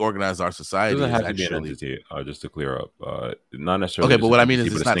way we organize our society It doesn't have is to be an actually entity. Just to clear up, not necessarily. Okay, but what I mean is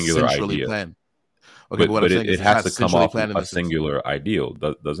but it's a not singular centrally idea. planned. Okay, but what I'm saying is it it's has not to come centrally off planned in a the sense. singular ideal,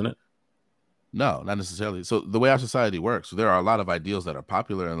 doesn't it? No, not necessarily. So the way our society works, there are a lot of ideals that are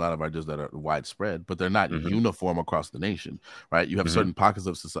popular and a lot of ideals that are widespread, but they're not uniform across the nation, right? You have certain pockets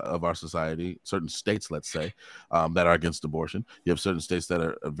of our society, certain states, let's say, that are against abortion. You have certain states that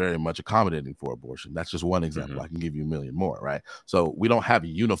are very much accommodating for abortion. That's just one example. I can give you a million more, right? So we don't have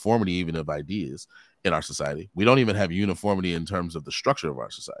uniformity even of ideas in our society. We don't even have uniformity in terms of the structure of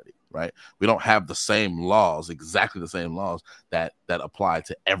our society, right? We don't have the same laws, exactly the same laws that apply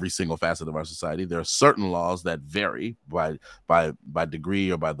to every single facet of our society. There are certain laws that vary by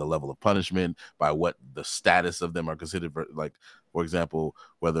degree or by the level of punishment, by what the status of them are considered, like, for example,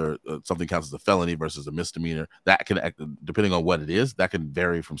 whether something counts as a felony versus a misdemeanor. That can, depending on what it is, that can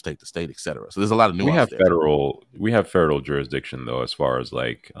vary from state to state, etc. So there's a lot of nuance. We have federal jurisdiction though, as far as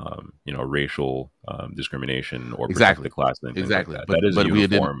like racial discrimination or protected class and things like that. That is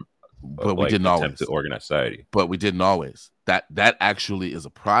uniform. But we didn't always to organize society. But we didn't always. That actually is a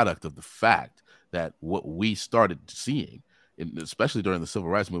product of the fact that what we started seeing, especially during the civil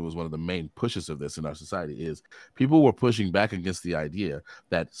rights movement, was one of the main pushes of this in our society, is people were pushing back against the idea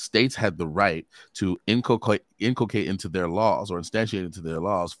that states had the right to inculcate into their laws or instantiate into their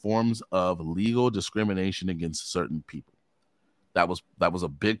laws forms of legal discrimination against certain people. That was a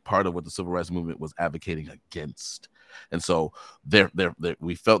big part of what the civil rights movement was advocating against. And so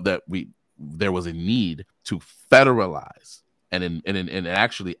we felt that there was a need to federalize and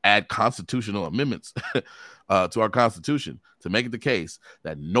actually add constitutional amendments to our Constitution to make it the case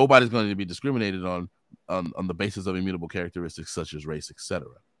that nobody's going to be discriminated on the basis of immutable characteristics such as race, etc.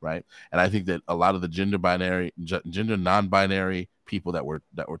 Right? And I think that a lot of the gender non-binary people that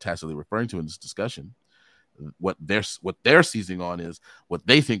we're tacitly referring to in this discussion, what they're seizing on is what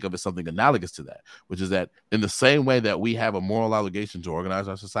they think of as something analogous to that, which is that in the same way that we have a moral obligation to organize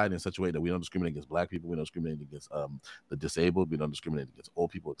our society in such a way that we don't discriminate against Black people, we don't discriminate against the disabled, we don't discriminate against old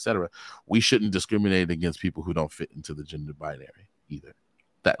people, etc. We shouldn't discriminate against people who don't fit into the gender binary either.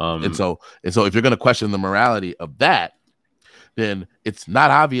 And so if you're going to question the morality of that, then it's not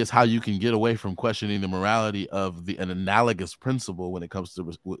obvious how you can get away from questioning the morality of an analogous principle when it comes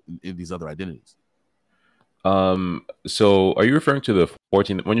to these other identities. So are you referring to the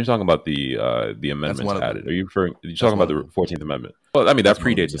 14th when you're talking about the amendments added? Are you talking about the 14th Amendment? Well, I mean, that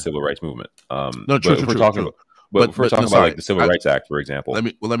predates the civil rights movement. No, true. If we're talking about like the Civil Rights Act, for example.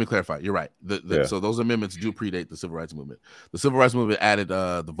 Let me clarify. You're right. So those amendments do predate the civil rights movement. The civil rights movement added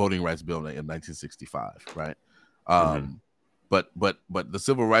the Voting Rights Bill in 1965, right? But the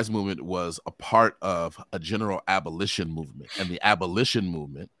civil rights movement was a part of a general abolition movement, and the abolition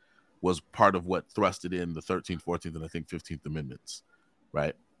movement was part of what thrusted in the 13th, 14th, and I think 15th Amendments,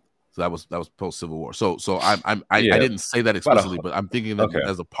 right? So that was post Civil War. So I didn't say that explicitly, but I'm thinking that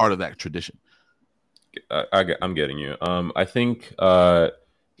as a part of that tradition. I'm getting you. I think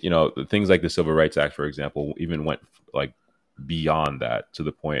things like the Civil Rights Act, for example, even went like beyond that to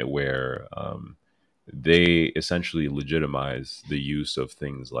the point where they essentially legitimize the use of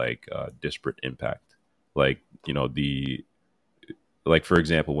things like disparate impact, like for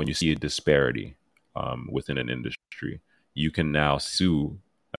example, when you see a disparity within an industry, you can now sue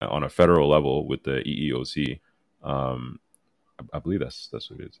on a federal level with the EEOC. I believe that's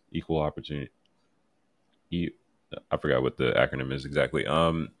what it is. Equal opportunity. I forgot what the acronym is exactly.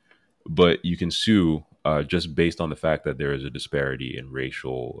 But you can sue just based on the fact that there is a disparity in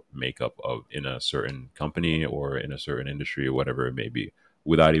racial makeup in a certain company or in a certain industry or whatever it may be,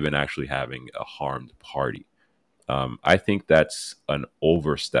 without even actually having a harmed party. I think that's an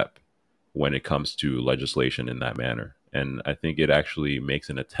overstep when it comes to legislation in that manner, and I think it actually makes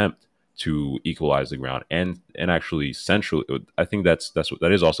an attempt to equalize the ground and actually central. I think that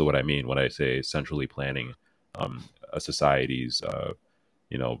is also what I mean when I say centrally planning a society's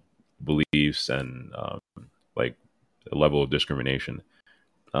beliefs and like a level of discrimination.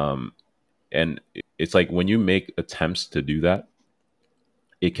 And it's like when you make attempts to do that,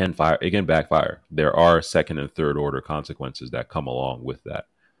 it can backfire. There are second and third order consequences that come along with that.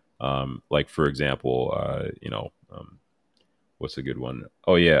 Like for example, what's a good one?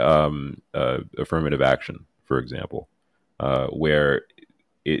 Oh yeah, affirmative action, for example, where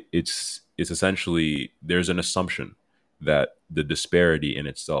it's essentially there's an assumption that the disparity in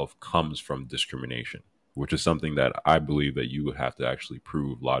itself comes from discrimination, which is something that I believe that you would have to actually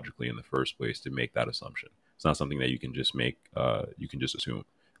prove logically in the first place to make that assumption. It's not something that you can just make, you can just assume.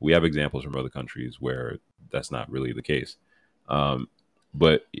 We have examples from other countries where that's not really the case.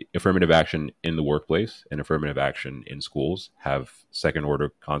 But affirmative action in the workplace and affirmative action in schools have second order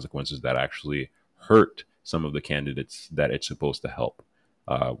consequences that actually hurt some of the candidates that it's supposed to help.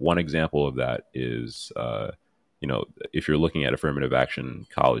 One example of that is, if you're looking at affirmative action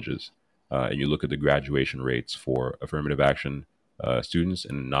colleges and you look at the graduation rates for affirmative action students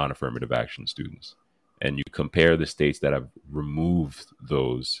and non-affirmative action students, and you compare the states that have removed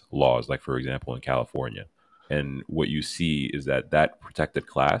those laws, like for example in California, and what you see is that protected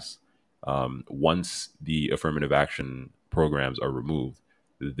class, once the affirmative action programs are removed,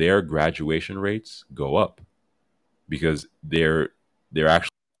 their graduation rates go up because they're actually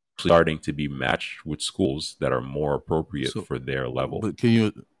starting to be matched with schools that are more appropriate for their level. But can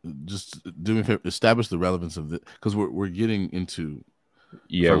you just do me a favor, establish the relevance of it? Because we're getting into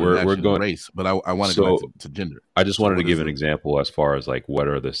we're going race, but I want to go back to gender. I just wanted to give an example as far as like what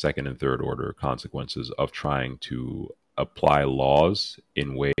are the second and third order consequences of trying to apply laws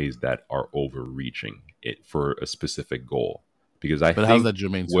in ways that are overreaching it for a specific goal. Because I think how's that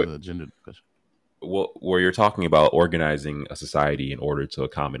germane to the gender discussion? Well, where you're talking about organizing a society in order to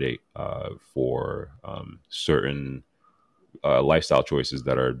accommodate for certain lifestyle choices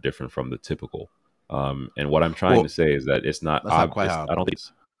that are different from the typical. And what I'm trying to say is that it's not. Not quite how I don't think.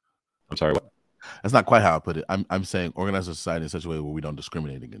 I'm sorry. What? That's not quite how I put it. I'm saying organize a society in such a way where we don't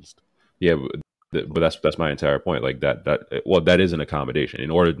discriminate against. Yeah, but that's my entire point. Like that is an accommodation in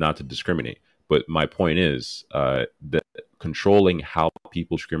order not to discriminate. But my point is that controlling how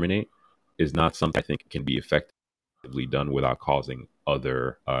people discriminate is not something I think can be effectively done without causing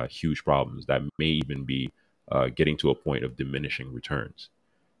other huge problems that may even be getting to a point of diminishing returns.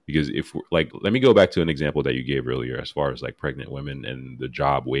 Because if let me go back to an example that you gave earlier, as far as like pregnant women and the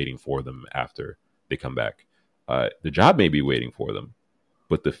job waiting for them after they come back. The job may be waiting for them,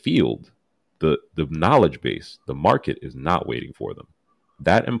 but the field, the knowledge base, the market is not waiting for them.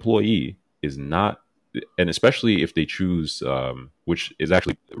 That employee is not, and especially if they choose, which is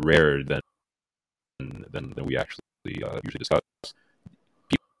actually rarer than we actually usually discuss.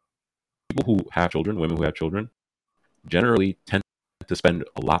 People who have children, women who have children, generally tend to spend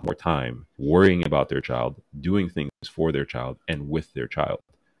a lot more time worrying about their child, doing things for their child and with their child.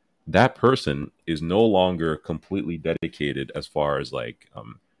 That person is no longer completely dedicated as far as like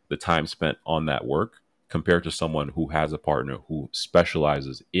the time spent on that work compared to someone who has a partner who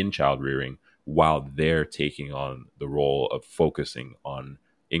specializes in child rearing while they're taking on the role of focusing on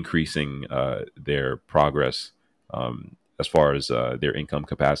increasing their progress as far as their income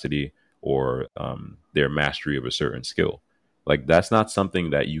capacity or their mastery of a certain skill. Like that's not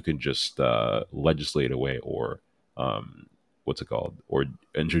something that you can just legislate away or or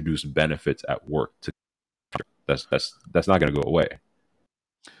introduce benefits at work to. That's not going to go away.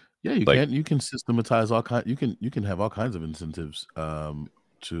 Yeah, you can. You can systematize all kind. You can have all kinds of incentives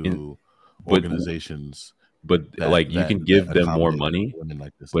to organizations. But you can give them more money,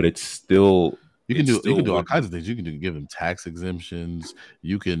 like this. But it's still you can do all kinds of things. You can give them tax exemptions.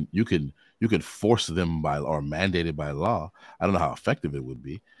 You can force them by or mandated by law. I don't know how effective it would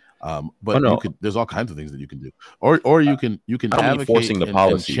be, but there's all kinds of things that you can do, or you can advocate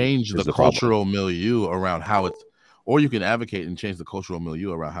and change the cultural milieu around how it's. Or you can advocate and change the cultural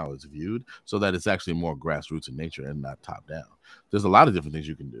milieu around how it's viewed so that it's actually more grassroots in nature and not top down. There's a lot of different things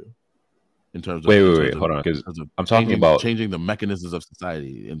you can do. in terms of wait, hold on, because I'm talking about changing the mechanisms of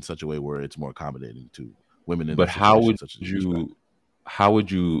society in such a way where it's more accommodating to women in but the how situation would such as you described. how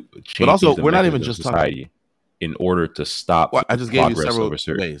would you change But also, the we're not even mechanisms just of talking. society in order to stop Well, I the just gave you progress several of a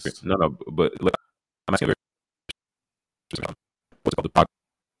certain ways. no, but I'm asking what's called the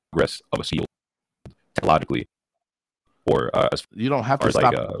progress of a field technologically, or as You don't have far to as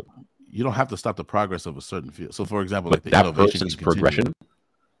like stop. You don't have to stop the progress of a certain field. So, for example, but like the that innovation person's can continue. progression,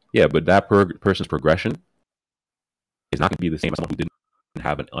 yeah, but that person's progression is not going to be the same as someone who didn't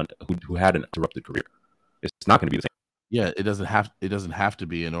have who had an interrupted career. It's not going to be the same. Yeah, it doesn't have to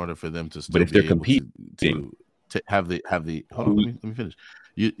be in order for them to still But if they're be able competing, to have the hold on, let me finish.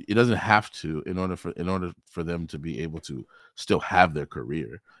 It doesn't have to in order for them to be able to still have their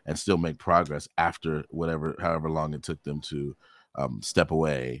career and still make progress after however long it took them to step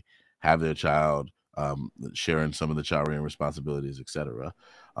away, have their child, sharing some of the child rearing responsibilities, etc.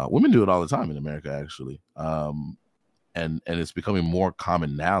 Women do it all the time in America, actually, and it's becoming more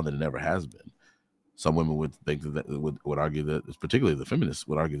common now than it ever has been. Some women would think that would argue that, particularly the feminists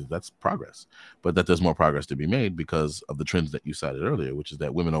would argue that that's progress, but that there's more progress to be made because of the trends that you cited earlier, which is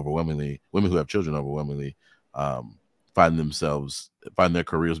that women who have children overwhelmingly find their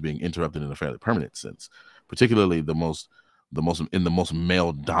careers being interrupted in a fairly permanent sense, particularly in the most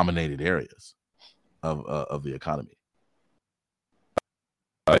male dominated areas of the economy.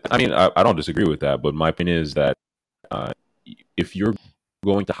 I mean, I don't disagree with that, but my opinion is that if you're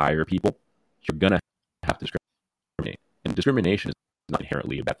going to hire people, you're gonna have to discriminate, and discrimination is not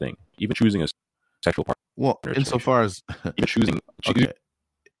inherently a bad thing. Even choosing a sexual partner, well, insofar as even choosing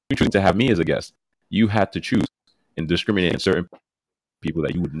to have me as a guest, you had to choose and discriminate against certain people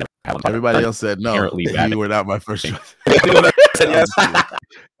that you would never have on. Everybody else said no. You were not my first choice. Yes.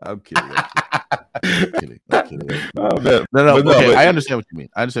 I'm kidding. Oh, man. No. Okay, but I understand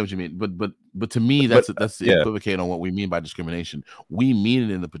what you mean. But to me, that's the equivocate on what we mean by discrimination. We mean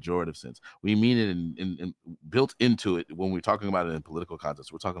it in the pejorative sense. We mean it in built into it when we're talking about it in political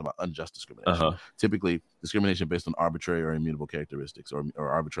context. We're talking about unjust discrimination. Typically, discrimination based on arbitrary or immutable characteristics or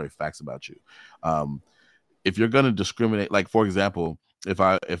arbitrary facts about you. If you're going to discriminate, like for example, if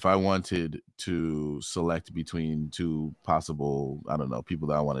I wanted to select between two possible, I don't know, people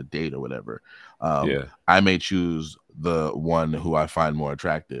that I want to date or whatever, I may choose the one who I find more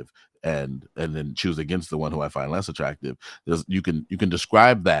attractive and then choose against the one who I find less attractive. You can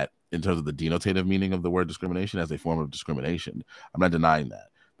describe that in terms of the denotative meaning of the word discrimination as a form of discrimination. I'm not denying that.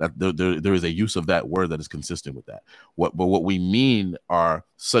 That there is a use of that word that is consistent with that. But what we mean are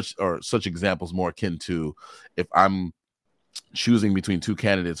such examples more akin to if I'm choosing between two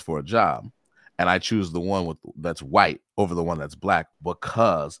candidates for a job and I choose the one that's white over the one that's black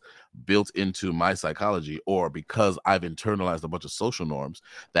because built into my psychology or because I've internalized a bunch of social norms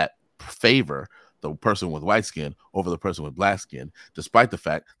that favor the person with white skin over the person with black skin, despite the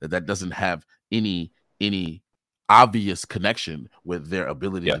fact that doesn't have any obvious connection with their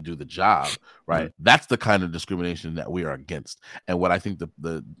ability to do the job, right? Mm-hmm. That's the kind of discrimination that we are against. And what I think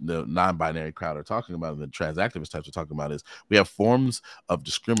the non-binary crowd are talking about and the trans activist types are talking about is we have forms of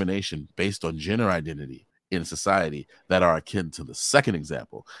discrimination based on gender identity in society that are akin to the second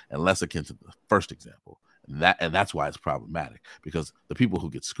example and less akin to the first example. And that's why it's problematic, because the people who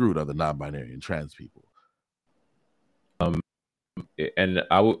get screwed are the non-binary and trans people. And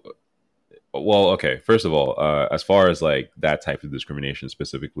I would. Well, okay. First of all, as far as like that type of discrimination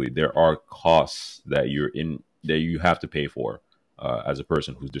specifically, there are costs that you have to pay for as a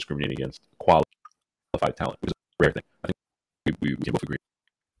person who's discriminating against qualified talent, which is a rare thing. I think we can both agree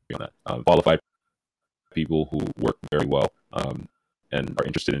on that. Qualified people who work very well and are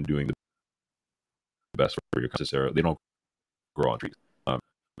interested in doing the best for your necessarily, they don't grow on trees.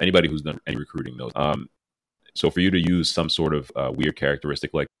 Anybody who's done any recruiting knows. So for you to use some sort of weird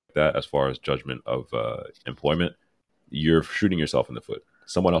characteristic like that as far as judgment of employment, you're shooting yourself in the foot.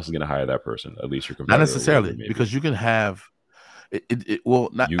 Someone else is going to hire that person. At least your competitor. Not necessarily, because you can have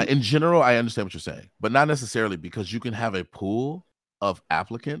in general, I understand what you're saying, but not necessarily, because you can have a pool of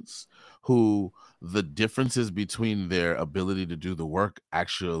applicants who the differences between their ability to do the work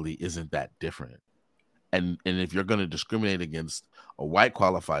actually isn't that different. And if you're going to discriminate against a white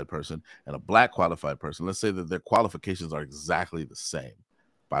qualified person and a black qualified person, let's say that their qualifications are exactly the same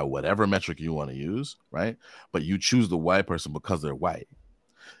by whatever metric you want to use, right? But you choose the white person because they're white.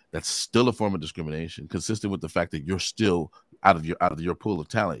 That's still a form of discrimination, consistent with the fact that you're still out of your pool of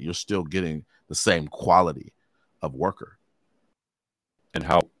talent, you're still getting the same quality of worker. And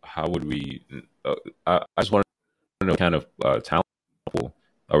how would we? I just want to know what kind of talent pool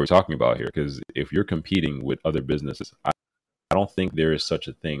are we talking about here? Because if you're competing with other businesses, I don't think there is such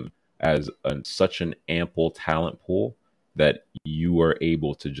a thing as such an ample talent pool that you are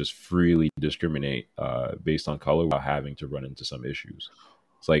able to just freely discriminate based on color without having to run into some issues.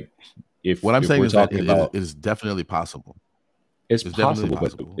 It's like if what I'm saying we're is that talking it about, is definitely possible. it's Definitely possible, but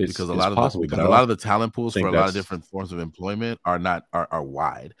possible it's because a lot possible, of the talent pools for think a lot of that's different forms of employment are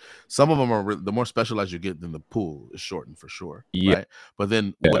wide. Some of them are the more specialized you get, then the pool is shortened for sure, yeah, right? But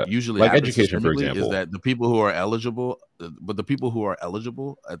then what usually like happens education, for systemically is example. that the people who are eligible,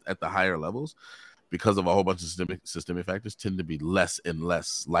 at the higher levels, because of a whole bunch of systemic factors, tend to be less and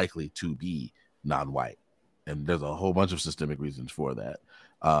less likely to be non-white, and there's a whole bunch of systemic reasons for that.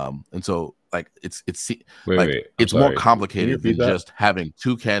 And so like it's Wait, I'm it's more sorry. Can you complicated repeat than that? just having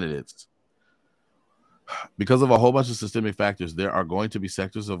two candidates. Because of a whole bunch of systemic factors, there are going to be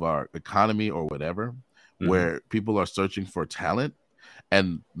sectors of our economy or whatever where people are searching for talent,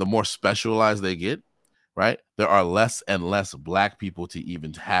 and the more specialized they get, right, there are less and less Black people to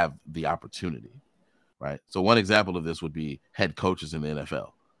even have the opportunity, right? So one example of this would be head coaches in the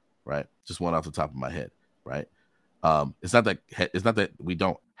NFL, right? Just one off the top of my head, right? It's not that we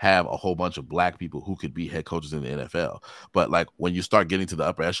don't have a whole bunch of Black people who could be head coaches in the NFL, but like when you start getting to the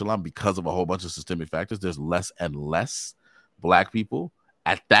upper echelon, because of a whole bunch of systemic factors, there's less and less Black people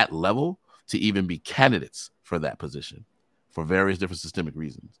at that level to even be candidates for that position for various different systemic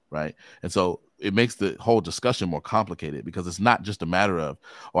reasons, right? And so it makes the whole discussion more complicated because it's not just a matter of,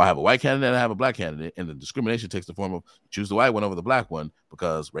 oh, I have a white candidate and I have a Black candidate, and the discrimination takes the form of choose the white one over the Black one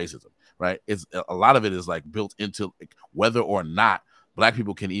because racism, right? It's a lot of it is like built into like whether or not Black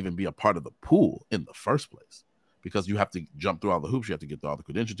people can even be a part of the pool in the first place, because you have to jump through all the hoops, you have to get through all the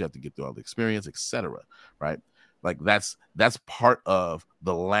credentials, you have to get through all the experience, etc., right? Like that's part of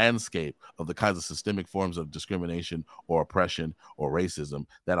the landscape of the kinds of systemic forms of discrimination or oppression or racism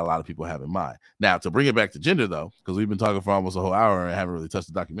that a lot of people have in mind. Now, to bring it back to gender, though, because we've been talking for almost a whole hour and haven't really touched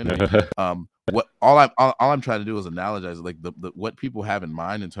the documentary. What all I'm trying to do is analogize like the what people have in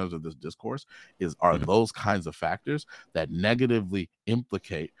mind in terms of this discourse are those kinds of factors that negatively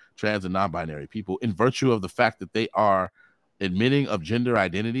implicate trans and non-binary people in virtue of the fact that they are admitting of gender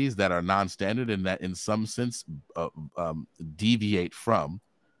identities that are non-standard and that in some sense deviate from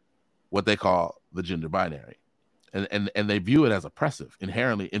what they call the gender binary, and they view it as oppressive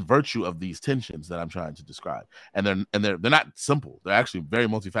inherently in virtue of these tensions that I'm trying to describe. And they're not simple. They're actually very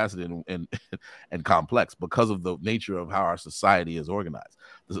multifaceted and complex because of the nature of how our society is organized.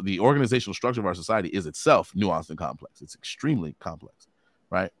 The organizational structure of our society is itself nuanced and complex. It's extremely complex,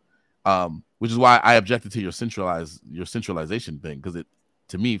 right? Which is why I objected to your centralization thing, because it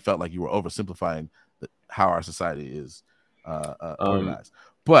to me felt like you were oversimplifying how our society is organized.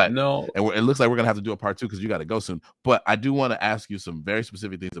 But no, and it looks like we're gonna have to do a part 2 because you got to go soon. But I do want to ask you some very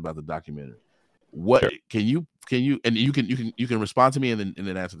specific things about the documentary. What can you and you can respond to me and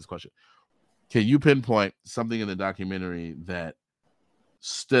then answer this question. Can you pinpoint something in the documentary that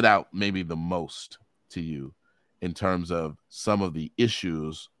stood out maybe the most to you in terms of some of the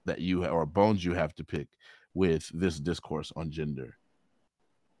issues that you or bones you have to pick with this discourse on gender?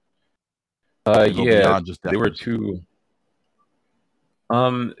 Yeah, there were two.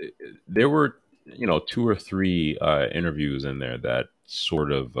 There were 2 or 3 interviews in there that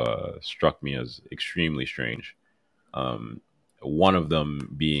sort of struck me as extremely strange. One of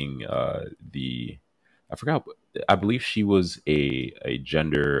them being I believe she was a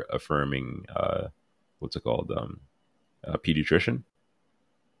gender affirming what's it called, pediatrician,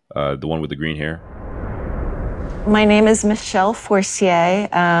 the one with the green hair. My name is Michelle Forcier,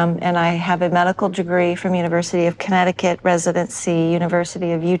 and I have a medical degree from University of Connecticut, residency,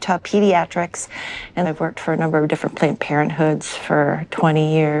 University of Utah Pediatrics, and I've worked for a number of different Planned Parenthoods for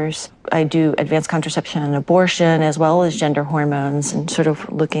 20 years. I do advanced contraception and abortion, as well as gender hormones, and sort of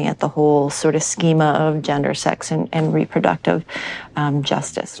looking at the whole sort of schema of gender, sex, and reproductive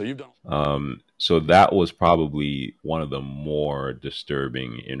justice. So you've done. So that was probably one of the more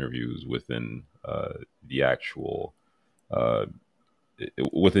disturbing interviews within the actual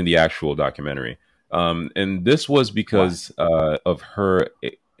documentary, and this was because of her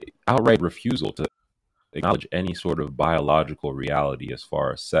outright refusal to acknowledge any sort of biological reality as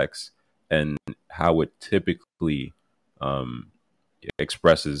far as sex and how it typically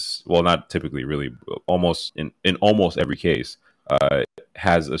expresses. Well, not typically, really, almost in almost every case.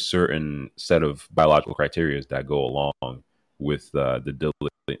 Has a certain set of biological criteria that go along with the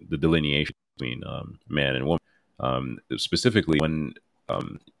delineation between man and woman. Specifically, when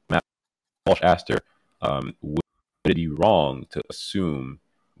Matt Walsh asked her, would it be wrong to assume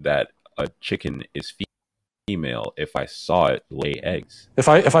that a chicken is female if I saw it lay eggs? If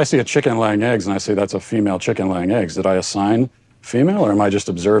I see a chicken laying eggs and I say that's a female chicken laying eggs, did I assign female, or am I just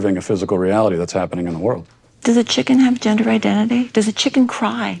observing a physical reality that's happening in the world? Does a chicken have gender identity? Does a chicken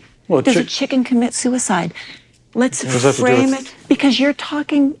cry? Well, Does a chicken commit suicide? Let's What does that have to do frame with- it, because you're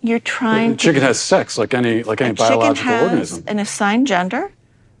trying The chicken has sex like any a chicken biological has organism. an assigned gender,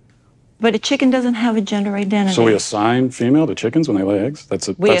 but a chicken doesn't have a gender identity. So we assign female to chickens when they lay eggs?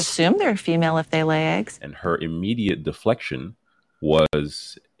 We assume they're female if they lay eggs. And her immediate deflection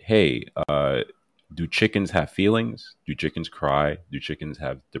was, hey, do chickens have feelings? Do chickens cry? Do chickens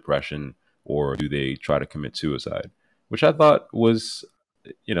have depression? Or do they try to commit suicide? Which I thought was,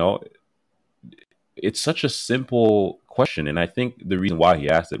 it's such a simple question. And I think the reason why he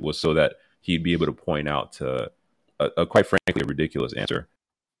asked it was so that he'd be able to point out to a quite frankly, a ridiculous answer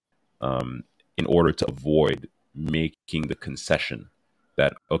in order to avoid making the concession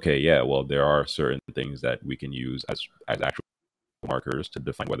that, okay, yeah, well, there are certain things that we can use as actual markers to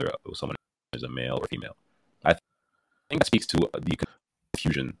define whether someone is a male or female. I think that speaks to the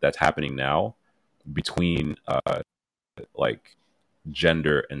confusion that's happening now between like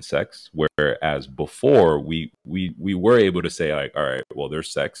gender and sex, whereas before we were able to say, like, all right, well,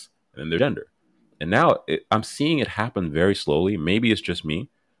 there's sex and then there's gender, and now I'm seeing it happen very slowly. Maybe it's just me.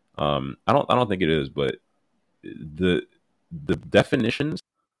 I don't think it is, but the definitions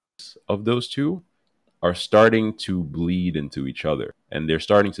of those two are starting to bleed into each other, and they're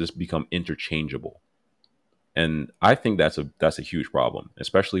starting to just become interchangeable. And I think that's a huge problem,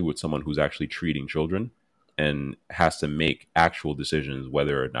 especially with someone who's actually treating children and has to make actual decisions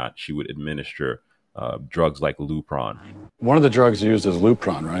whether or not she would administer drugs like Lupron. One of the drugs used is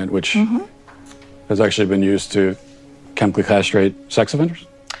Lupron, right? Which has actually been used to chemically castrate sex offenders.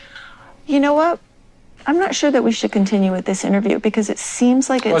 You know what? I'm not sure that we should continue with this interview because it seems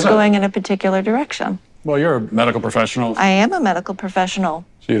like it's going in a particular direction. Well, you're a medical professional. I am a medical professional.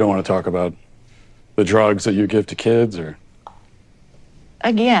 So you don't want to talk about the drugs that you give to kids, or?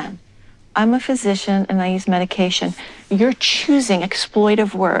 Again, I'm a physician and I use medication. You're choosing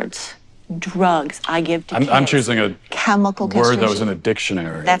exploitive words. Drugs I give to kids. I'm choosing a chemical word castration. that was in a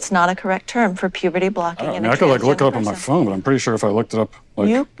dictionary. That's not a correct term for puberty blocking. I could look it up on my phone, but I'm pretty sure if I looked it up,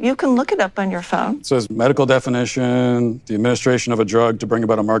 You can look it up on your phone. It says medical definition: the administration of a drug to bring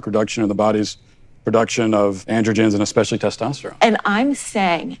about a marked reduction in the body's production of androgens and especially testosterone. And I'm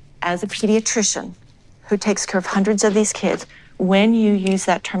saying, as a pediatrician who takes care of hundreds of these kids, when you use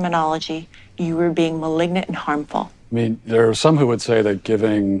that terminology, you are being malignant and harmful. I mean, there are some who would say that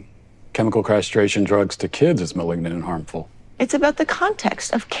giving chemical castration drugs to kids is malignant and harmful. It's about the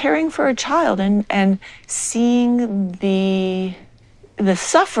context of caring for a child and seeing the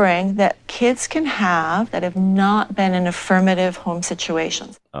suffering that kids can have that have not been in affirmative home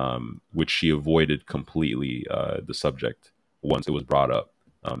situations. Which she avoided completely the subject once it was brought up.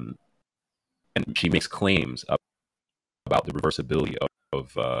 And she makes claims about the reversibility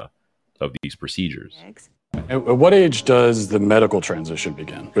of these procedures. At what age does the medical transition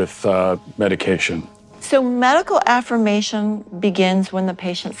begin with medication? So medical affirmation begins when the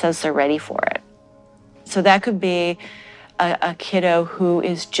patient says they're ready for it. So that could be a kiddo who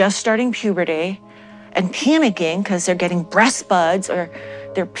is just starting puberty and panicking because they're getting breast buds or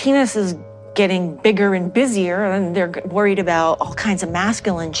their penis is getting bigger and busier and they're worried about all kinds of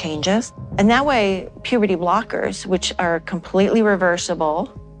masculine changes. And that way, puberty blockers, which are completely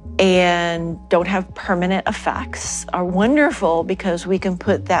reversible and don't have permanent effects, are wonderful because we can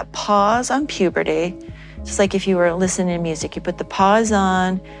put that pause on puberty. Just like if you were listening to music, you put the pause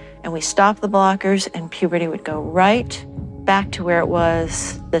on and we stop the blockers and puberty would go right back to where it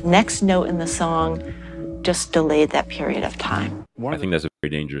was. The next note in the song just delayed that period of time. I think that's a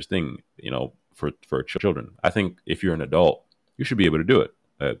very dangerous thing, for children. I think if you're an adult, you should be able to do it.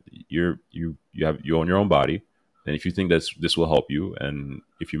 You own your own body, and if you think this will help you, and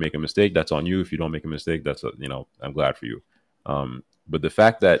if you make a mistake, that's on you. If you don't make a mistake, I'm glad for you. But the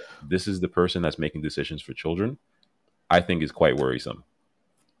fact that this is the person that's making decisions for children, I think is quite worrisome.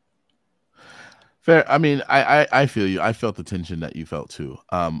 Fair. I mean, I feel you. I felt the tension that you felt too.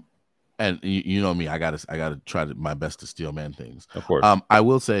 And you know me, I gotta try my best to steel man things. Of course. I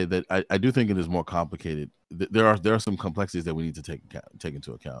will say that I do think it is more complicated. There are some complexities that we need to take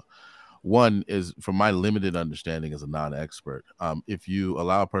into account. One is, from my limited understanding as a non-expert, if you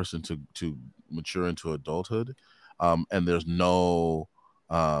allow a person to mature into adulthood, and there's no,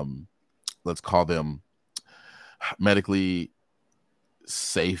 let's call them medically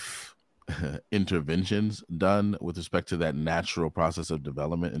safe interventions done with respect to that natural process of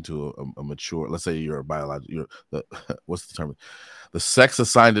development into a mature, let's say you're a what's the term? The sex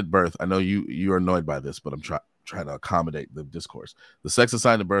assigned at birth. I know you're annoyed by this, but trying to accommodate the discourse. The sex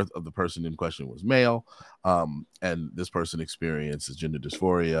assigned at birth of the person in question was male, and this person experiences gender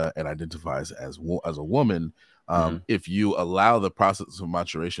dysphoria and identifies as a woman. If you allow the process of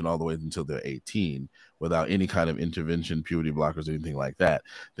maturation all the way until they're 18 without any kind of intervention, puberty blockers, anything like that,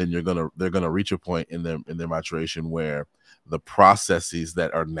 then they're gonna reach a point in their maturation where the processes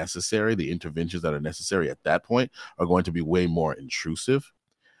that are necessary, the interventions that are necessary at that point, are going to be way more intrusive.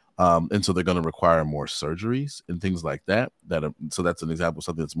 And so they're going to require more surgeries and things like that. So that's an example of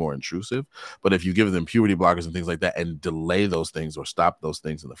something that's more intrusive. But if you give them puberty blockers and things like that and delay those things or stop those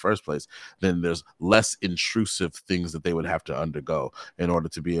things in the first place, then there's less intrusive things that they would have to undergo in order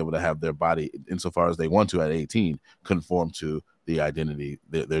to be able to have their body, insofar as they want to at 18, conform to the identity,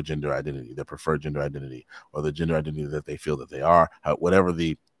 their gender identity, their preferred gender identity, or the gender identity that they feel that they are, whatever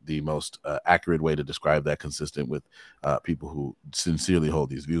the most accurate way to describe that, consistent with people who sincerely hold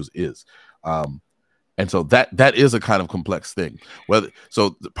these views, is. And so that is a kind of complex thing.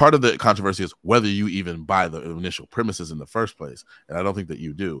 So part of the controversy is whether you even buy the initial premises in the first place. And I don't think that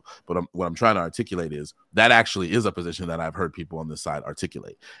you do. But what I'm trying to articulate is that actually is a position that I've heard people on this side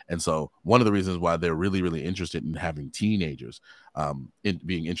articulate. And so one of the reasons why they're really, really interested in having teenagers in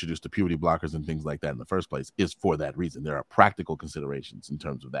being introduced to puberty blockers and things like that in the first place is for that reason. There are practical considerations in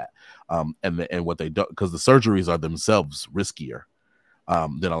terms of that. And what they do, because the surgeries are themselves riskier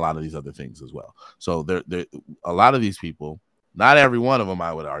than a lot of these other things as well. So a lot of these people, not every one of them,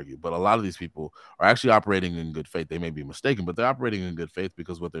 I would argue, but a lot of these people are actually operating in good faith. They may be mistaken, but they're operating in good faith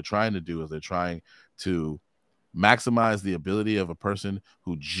because what they're trying to do is they're trying to maximize the ability of a person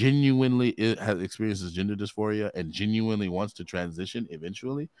who genuinely experiences gender dysphoria and genuinely wants to transition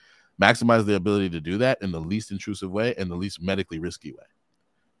eventually, maximize the ability to do that in the least intrusive way and the least medically risky way.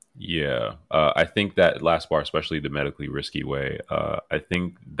 Yeah, I think that last part, especially the medically risky way, I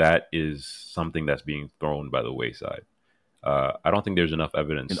think that is something that's being thrown by the wayside. I don't think there's enough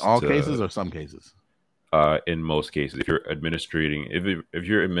evidence in all cases or some cases. In most cases, if you're administrating,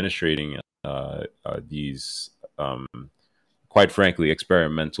 these, quite frankly,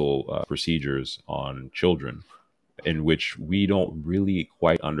 experimental procedures on children, in which we don't really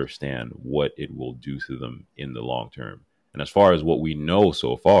quite understand what it will do to them in the long term. And as far as what we know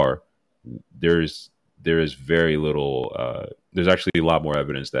so far, there is very little. There's actually a lot more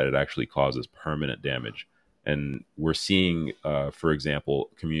evidence that it actually causes permanent damage. And we're seeing, for example,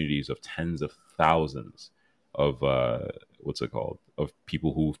 communities of tens of thousands of of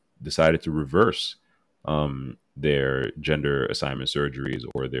people who've decided to reverse their gender assignment surgeries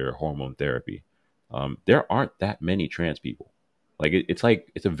or their hormone therapy. There aren't that many trans people. It's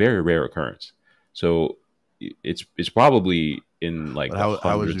a very rare occurrence. So it's probably in like the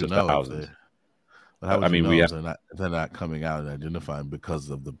hundreds of thousands. How would you know they're not coming out and identifying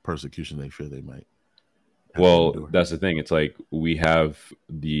because of the persecution they fear they might? Well, that's the thing. It's like we have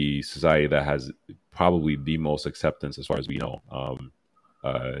the society that has probably the most acceptance, as far as we know,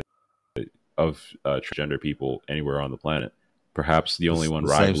 of transgender people anywhere on the planet. Perhaps the only one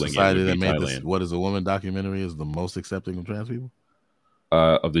rivaling it would be Thailand. What Is a Woman documentary is the most accepting of trans people?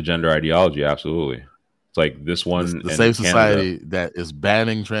 Of the gender ideology, absolutely. It's like this one. The same society that is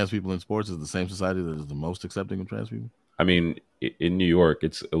banning trans people in sports is the same society that is the most accepting of trans people. I mean, in New York,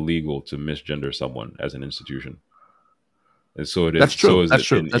 it's illegal to misgender someone as an institution. And so it is. That's true. So is That's it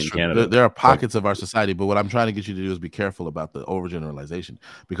true. in That's true. Canada. There are pockets of our society, but what I'm trying to get you to do is be careful about the overgeneralization,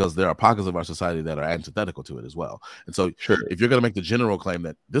 because there are pockets of our society that are antithetical to it as well. And so if you're going to make the general claim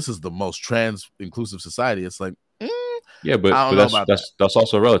that this is the most trans inclusive society, it's like, yeah, but that's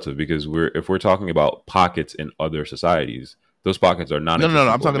also relative, because if we're talking about pockets in other societies, those pockets are not. No.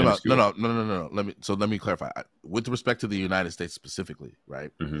 I'm talking about no. Let me clarify. With respect to the United States specifically,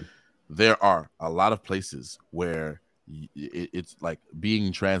 right? Mm-hmm. There are a lot of places where it's like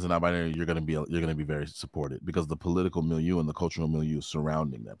being trans and non-binary. You're going to be very supported because the political milieu and the cultural milieu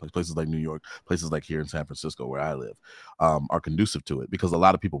surrounding that places like New York, places like here in San Francisco where I live, are conducive to it, because a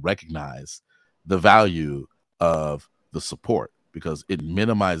lot of people recognize the value of the support, because it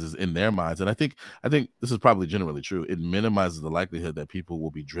minimizes in their minds, and I think this is probably generally true, it minimizes the likelihood that people will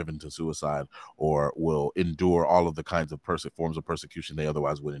be driven to suicide or will endure all of the kinds of forms of persecution they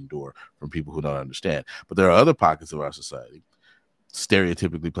otherwise would endure from people who don't understand. But there are other pockets of our society,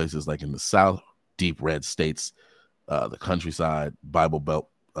 stereotypically places like in the South, deep red states, the countryside, Bible Belt,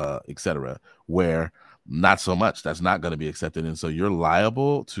 etc., where not so much. That's not going to be accepted. And so you're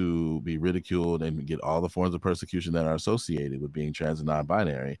liable to be ridiculed and get all the forms of persecution that are associated with being trans and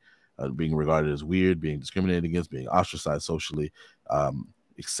non-binary, being regarded as weird, being discriminated against, being ostracized socially,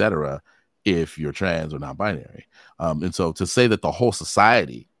 etc., if you're trans or non-binary. And so to say that the whole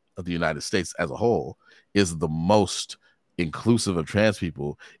society of the United States as a whole is the most inclusive of trans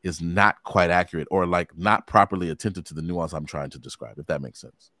people is not quite accurate, or like not properly attentive to the nuance I'm trying to describe, if that makes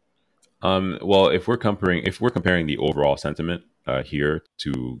sense. Well, if we're comparing the overall sentiment here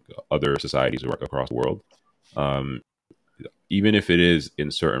to other societies across the world, even if it is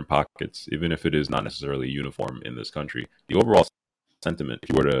in certain pockets, even if it is not necessarily uniform in this country, the overall sentiment, if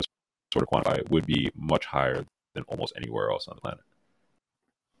you were to sort of quantify it, would be much higher than almost anywhere else on the planet.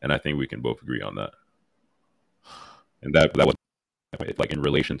 And I think we can both agree on that. And that was like in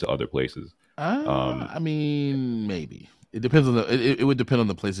relation to other places. I mean, maybe it depends on it would depend on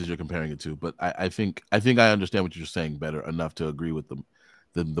the places you're comparing it to. But I think I understand what you're saying better enough to agree with the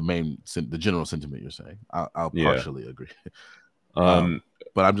general sentiment you're saying. I'll partially agree. But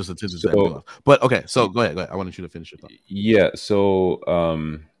I'm just attentive to that nuance. But okay, so go ahead. I wanted you to finish your thought. Yeah. So,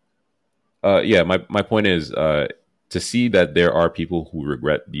 my point is to see that there are people who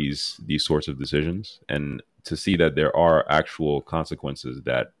regret these sorts of decisions, and to see that there are actual consequences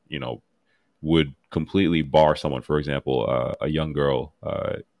that would completely bar someone. For example, a young girl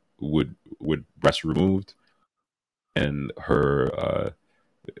would breast removed, and her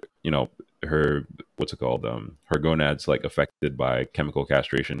her what's it called her gonads like affected by chemical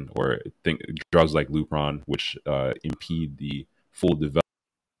castration or drugs like Lupron, which impede the full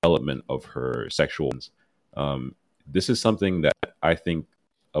development of her sexual this is something that I think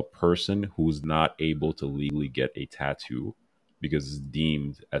a person who's not able to legally get a tattoo because it's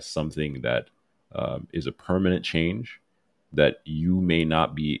deemed as something that is a permanent change that you may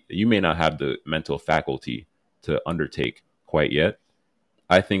not have the mental faculty to undertake quite yet.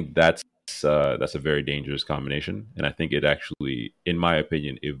 I think that's a very dangerous combination, and I think it actually, in my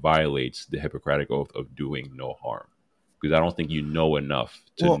opinion, it violates the Hippocratic Oath of doing no harm, because I don't think you know enough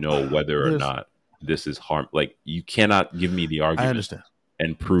to know whether or not this is harm. Like, you cannot give me the argument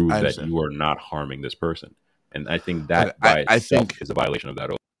and prove that you are not harming this person, and I think that by itself is a violation of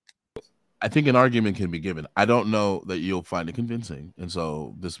that oath. I think an argument can be given. I don't know that you'll find it convincing, and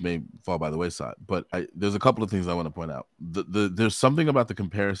so this may fall by the wayside. But there's a couple of things I want to point out. There's something about the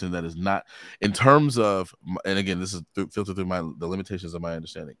comparison that is not, in terms of, and again, this is filtered through the limitations of my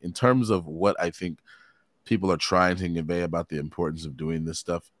understanding. In terms of what I think people are trying to convey about the importance of doing this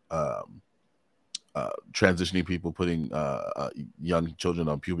stuff, transitioning people, putting young children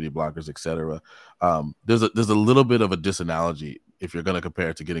on puberty blockers, etc. There's a little bit of a disanalogy if you're going to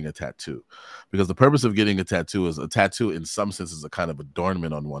compare it to getting a tattoo, because the purpose of getting a tattoo in some sense is a kind of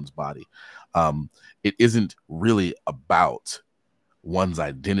adornment on one's body. It isn't really about one's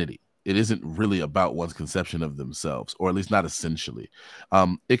identity. It isn't really about one's conception of themselves, or at least not essentially.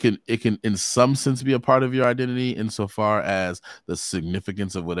 It can in some sense be a part of your identity insofar as the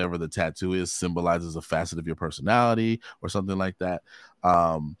significance of whatever the tattoo is symbolizes a facet of your personality or something like that.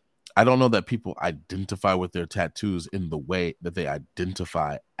 I don't know that people identify with their tattoos in the way that they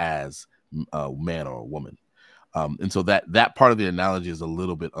identify as a man or a woman. And so that part of the analogy is a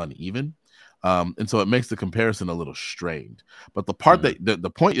little bit uneven. And so it makes the comparison a little strained. But the part that the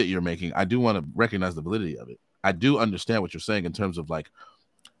point that you're making, I do want to recognize the validity of it. I do understand what you're saying in terms of like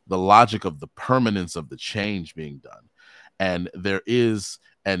the logic of the permanence of the change being done. And there is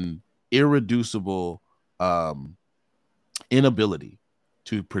an irreducible inability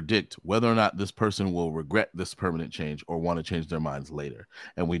to predict whether or not this person will regret this permanent change or want to change their minds later.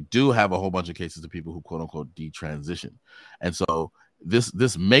 And we do have a whole bunch of cases of people who quote unquote detransition. And so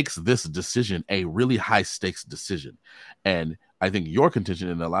this makes this decision a really high stakes decision. And I think your contention,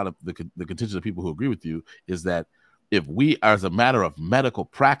 and a lot of the contention of people who agree with you, is that if we, as a matter of medical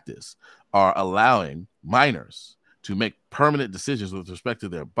practice, are allowing minors to make permanent decisions with respect to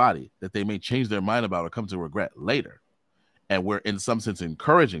their body that they may change their mind about or come to regret later, and we're in some sense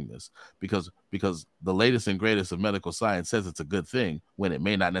encouraging this because the latest and greatest of medical science says it's a good thing when it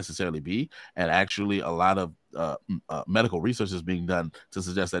may not necessarily be. And actually a lot of medical research is being done to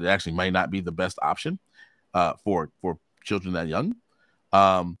suggest that it actually might not be the best option for children that young.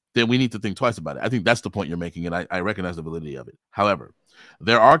 Then we need to think twice about it. I think that's the point you're making, and I recognize the validity of it. However,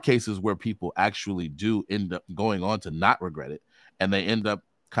 there are cases where people actually do end up going on to not regret it, and they end up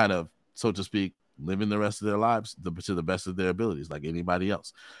kind of, so to speak, living the rest of their lives to the best of their abilities, like anybody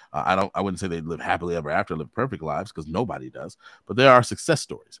else. I wouldn't say they live happily ever after, live perfect lives, because nobody does. But there are success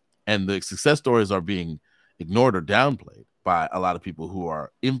stories, and the success stories are being ignored or downplayed by a lot of people who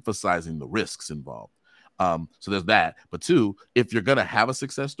are emphasizing the risks involved. So there's that. But two, if you're going to have a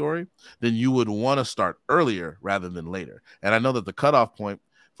success story, then you would want to start earlier rather than later. And I know that the cutoff point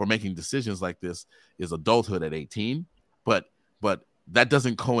for making decisions like this is adulthood at 18, but that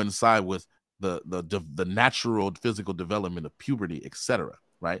doesn't coincide with the natural physical development of puberty, etc.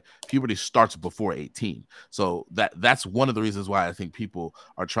 right? Puberty starts before 18. So that's one of the reasons why I think people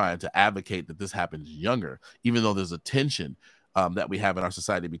are trying to advocate that this happens younger, even though there's a tension that we have in our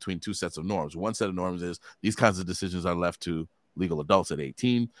society between two sets of norms. One set of norms is these kinds of decisions are left to legal adults at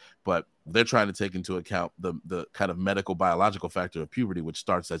 18, but they're trying to take into account the kind of medical biological factor of puberty, which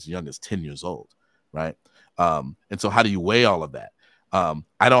starts as young as 10 years old, right? And so how do you weigh all of that? I'm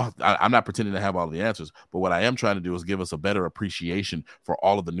not pretending to have all the answers, but what I am trying to do is give us a better appreciation for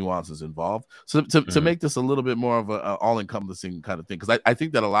all of the nuances involved, so to make this a little bit more of a all-encompassing kind of thing, because I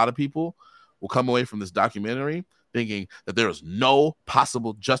think that a lot of people will come away from this documentary thinking that there is no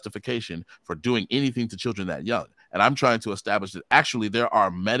possible justification for doing anything to children that young. And I'm trying to establish that actually there are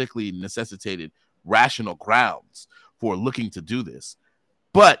medically necessitated rational grounds for looking to do this.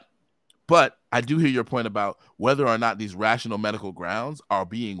 But I do hear your point about whether or not these rational medical grounds are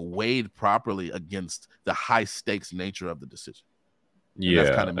being weighed properly against the high stakes nature of the decision. And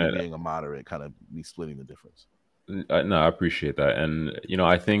that's kind of me being a moderate, kind of me splitting the difference. No, I appreciate that. And,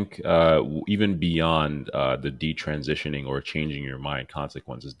 I think even beyond the detransitioning or changing your mind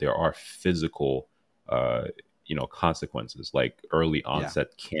consequences, there are physical, consequences like early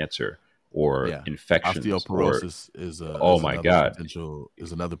onset cancer or infections. Osteoporosis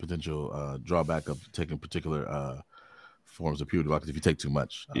is another potential drawback of taking particular forms of puberty blockers if you take too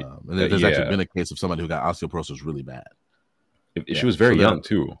much. And there's actually been a case of somebody who got osteoporosis really bad. She was very young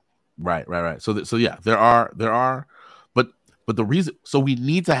too. Right. So there are, but the reason, so we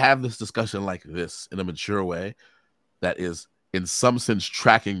need to have this discussion like this in a mature way that is in some sense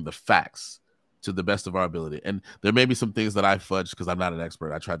tracking the facts to the best of our ability. And there may be some things that I fudged because I'm not an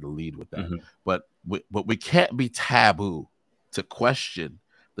expert. I tried to lead with that, but we can't be taboo to question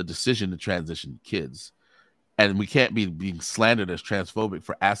the decision to transition kids. And we can't be being slandered as transphobic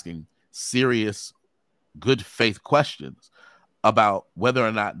for asking serious, good faith questions about whether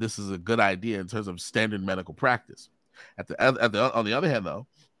or not this is a good idea in terms of standard medical practice. On the other hand, though,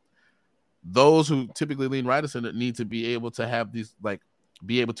 those who typically lean right-centered need to be able to have these,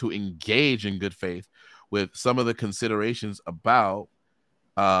 be able to engage in good faith with some of the considerations about,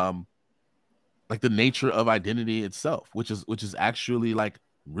 the nature of identity itself, which is actually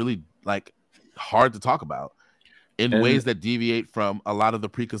really hard to talk about in ways that deviate from a lot of the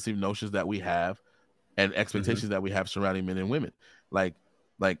preconceived notions that we have and expectations that we have surrounding men and women. Like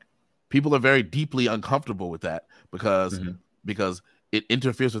people are very deeply uncomfortable with that because it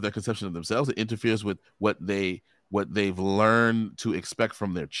interferes with their conception of themselves. It interferes with what they've learned to expect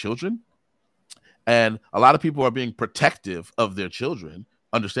from their children. And a lot of people are being protective of their children,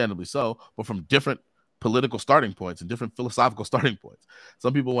 understandably so, but from different political starting points and different philosophical starting points.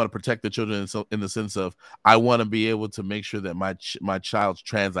 Some people want to protect their children in the sense of, I want to be able to make sure that my child's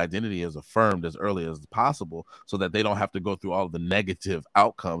trans identity is affirmed as early as possible so that they don't have to go through all of the negative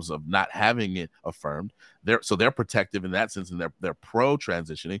outcomes of not having it affirmed. They're protective in that sense, and they're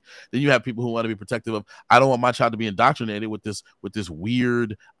pro-transitioning. Then you have people who want to be protective of, I don't want my child to be indoctrinated with this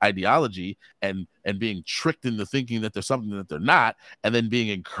weird ideology and being tricked into thinking that there's something that they're not, and then being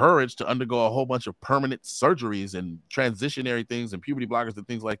encouraged to undergo a whole bunch of permanent surgeries and transitionary things and puberty blockers and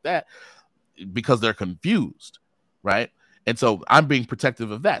things like that because they're confused, right? And so I'm being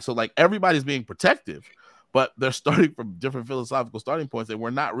protective of that. So everybody's being protective, but they're starting from different philosophical starting points, and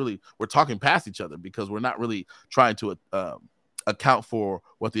we're talking past each other because we're not really trying to account for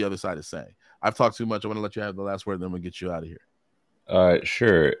what the other side is saying. I've talked too much. I want to let you have the last word, and then we'll get you out of here.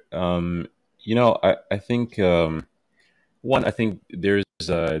 Sure. I think I think there's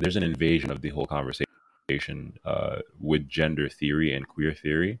an invasion of the whole conversation with gender theory and queer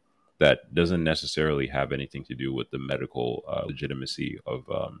theory that doesn't necessarily have anything to do with the medical legitimacy of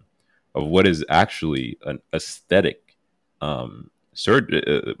what is actually an aesthetic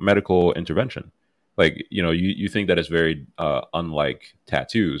medical intervention. You think that it's very unlike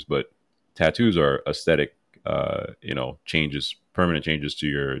tattoos, but tattoos are aesthetic changes, permanent changes to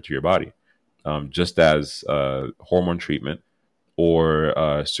your body, just as hormone treatment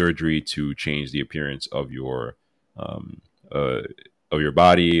or surgery to change the appearance of your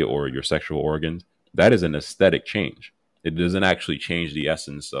body or your sexual organs. That is an aesthetic change. It doesn't actually change the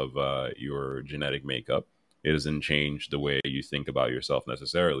essence of your genetic makeup. It doesn't change the way you think about yourself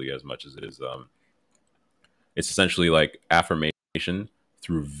necessarily as much as it is. It's essentially like affirmation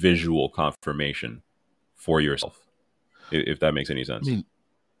through visual confirmation for yourself, if that makes any sense. I mean,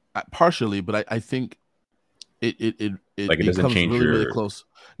 partially, but I think it doesn't comes change really close.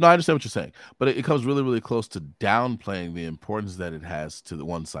 No, I understand what you're saying, but it comes really, really close to downplaying the importance that it has to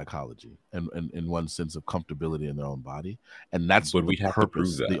one's psychology and one's sense of comfortability in their own body. And that's but we'd have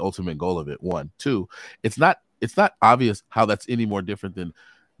purpose, to prove that. The ultimate goal of it. 1, 2, it's not it's not obvious how that's any more different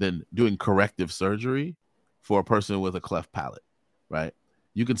than doing corrective surgery for a person with a cleft palate, right?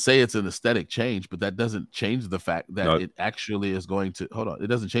 You can say it's an aesthetic change, but that doesn't change the fact that it actually is going to it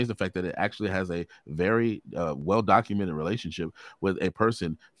doesn't change the fact that it actually has a very well-documented relationship with a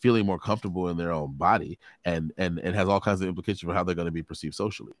person feeling more comfortable in their own body, and has all kinds of implications for how they're going to be perceived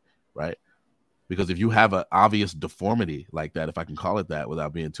socially, right? Because if you have an obvious deformity like that, if I can call it that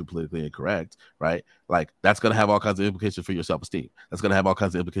without being too politically incorrect, right? Like, that's going to have all kinds of implications for your self-esteem. That's going to have all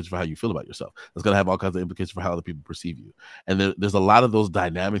kinds of implications for how you feel about yourself. That's going to have all kinds of implications for how other people perceive you. And there's a lot of those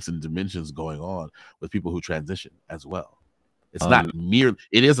dynamics and dimensions going on with people who transition as well. It's not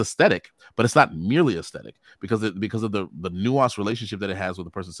it is aesthetic, but it's not merely aesthetic because of the nuanced relationship that it has with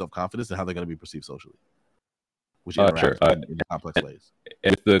a person's self-confidence and how they're going to be perceived socially, which interacts in complex ways.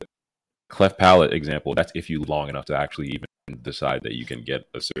 And the cleft palate example, that's if you long enough to actually even decide that you can get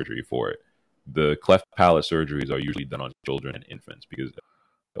a surgery for it. The cleft palate surgeries are usually done on children and infants because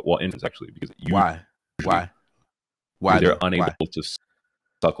why they're unable to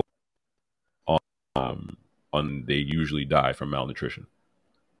suckle on they usually die from malnutrition.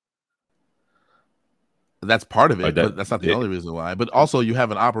 That's part of it, but that's not the only reason why. But also, you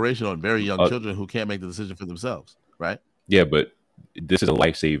have an operation on very young children who can't make the decision for themselves, right? Yeah, but this is a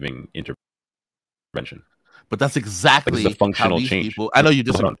life-saving intervention. But that's exactly a functional how these change. people. I know you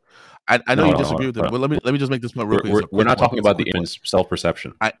disagree. I know you disagree with it, but let me just make this point real quick. We're not talking about the infant's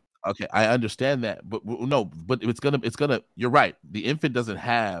self-perception. Okay, I understand that, but no, but it's gonna. You're right. The infant doesn't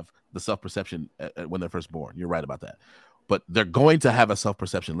have the self-perception when they're first born. You're right about that. But they're going to have a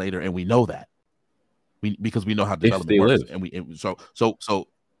self-perception later, and we know that. Because we know how development works, and so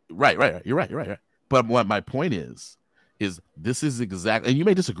right. You're right. But what my point is this is exactly, and you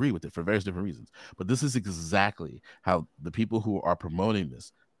may disagree with it for various different reasons, but this is exactly how the people who are promoting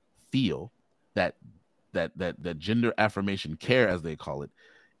this feel that gender affirmation care, as they call it,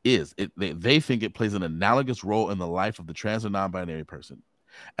 is. They think it plays an analogous role in the life of the trans or non-binary person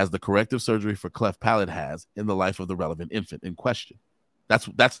as the corrective surgery for cleft palate has in the life of the relevant infant in question.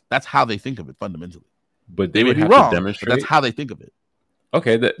 That's how they think of it fundamentally. But they would be have wrong, to demonstrate. That's how they think of it.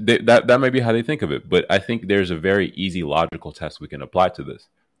 Okay, that might be how they think of it, but I think there's a very easy logical test we can apply to this.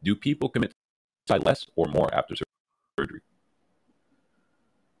 Do people commit suicide less or more after surgery?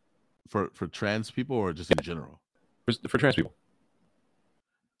 For trans people or just in general? For trans people.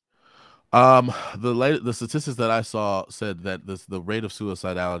 The statistics that I saw said that the rate of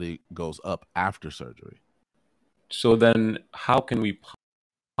suicidality goes up after surgery. So then how can we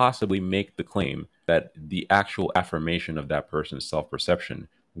possibly make the claim that the actual affirmation of that person's self-perception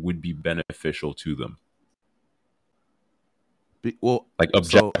would be beneficial to them? Like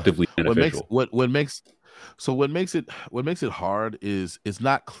objectively beneficial. What makes it hard is it's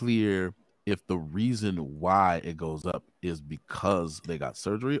not clear if the reason why it goes up is because they got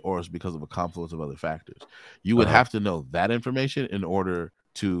surgery or it's because of a confluence of other factors. You would have to know that information in order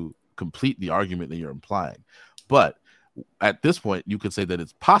to complete the argument that you're implying. But at this point, you could say that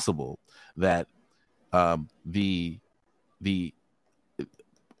it's possible that the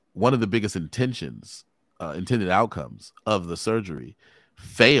one of the biggest intended outcomes of the surgery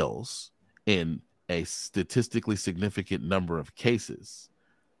fails in a statistically significant number of cases,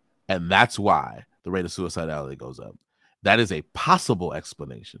 and that's why the rate of suicidality goes up. That is a possible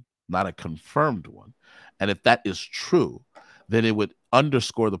explanation, not a confirmed one. And if that is true, then it would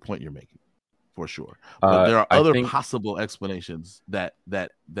underscore the point you're making. For sure, but there are other possible explanations that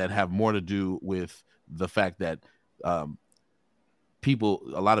have more to do with the fact that a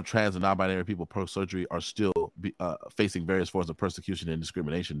lot of trans and non-binary people post-surgery are still facing various forms of persecution and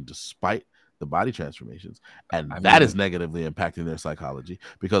discrimination despite the body transformations, and that is negatively impacting their psychology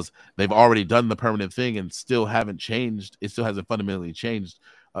because they've already done the permanent thing and still haven't changed. It still hasn't fundamentally changed.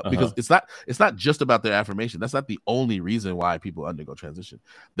 Because it's not just about their affirmation. That's not the only reason why people undergo transition.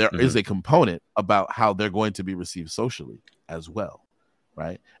 There is a component about how they're going to be received socially as well,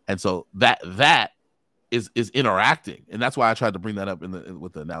 right? And so that is interacting, and that's why I tried to bring that up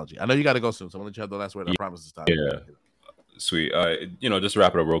with the analogy. I know you got to go soon, so I'm gonna let you have the last word. I promise this time. Yeah, sweet. Just to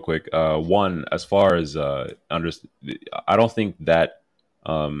wrap it up real quick. One, as far as I don't think that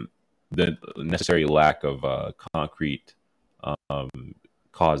the necessary lack of concrete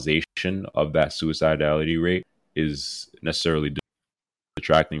causation of that suicidality rate is necessarily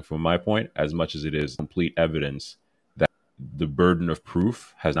detracting from my point, as much as it is complete evidence that the burden of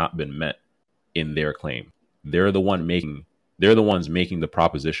proof has not been met in their claim. They're the ones making the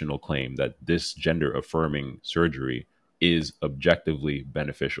propositional claim that this gender affirming surgery is objectively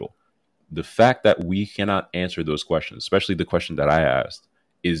beneficial. The fact that we cannot answer those questions, especially the question that I asked,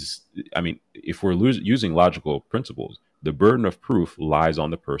 is, I mean, if we're using logical principles, the burden of proof lies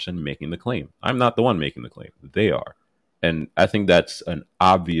on the person making the claim. I'm not the one making the claim. They are. And I think that's an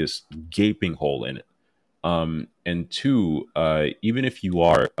obvious gaping hole in it. And two, even if you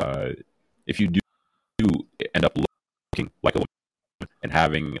are, if you do end up looking like a woman and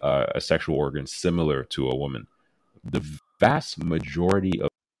having a sexual organ similar to a woman, the vast majority of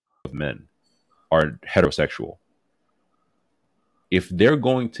men are heterosexual. If they're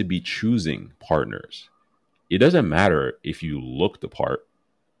going to be choosing partners, it doesn't matter if you look the part.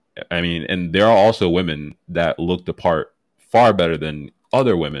 I mean, and there are also women that look the part far better than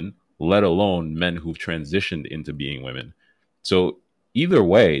other women, let alone men who've transitioned into being women. So either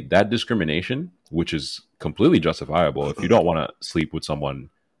way, that discrimination, which is completely justifiable, if you don't want to sleep with someone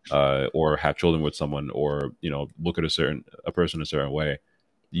or have children with someone, or look at a person a certain way,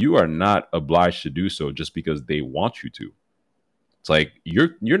 you are not obliged to do so just because they want you to. It's like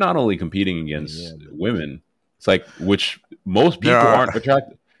you're not only competing against women. It's like, which most people aren't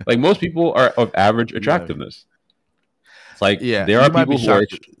attractive. Like, most people are of average attractiveness. It's like there are people who are.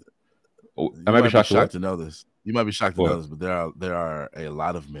 I might be shocked to know this. You might be shocked to know this, but there are a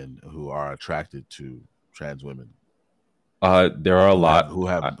lot of men who are attracted to trans women. There are a lot who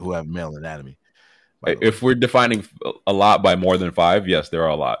have male anatomy. If we're defining a lot by more than 5, yes, there are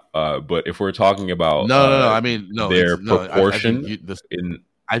a lot. But if we're talking about no, I mean their proportion,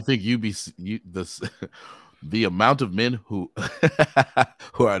 I think the amount of men who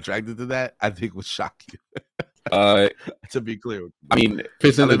who are attracted to that, I think would shock you. To be clear, I mean, if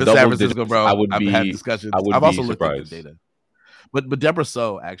it's in the double digits, bro, I've had discussions. I've also surprised. looked at the data. But Deborah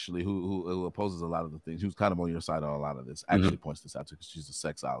So, actually, who opposes a lot of the things, who's kind of on your side on a lot of this, actually points this out to, because she's a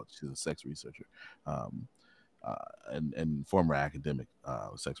sexologist, she's a sex researcher, and former academic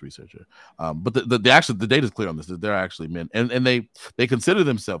sex researcher. But the data is clear on this. That there are actually men, and they consider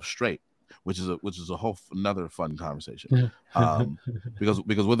themselves straight, which is a whole another fun conversation.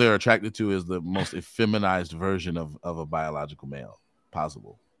 Because what they're attracted to is the most effeminized version of a biological male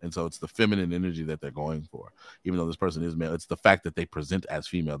possible. And so it's the feminine energy that they're going for. Even though this person is male, it's the fact that they present as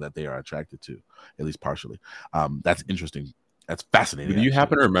female that they are attracted to, at least partially. That's interesting. That's fascinating. Do you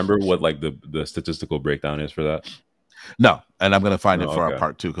happen to remember what like the statistical breakdown is for that? No, and I'm going to find it for our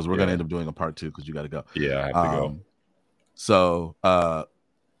part 2, because we're going to end up doing a part 2, because you got to go. Yeah, I have to go. So,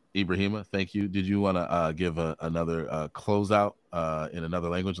 Ibrahima, thank you. Did you want to give another closeout in another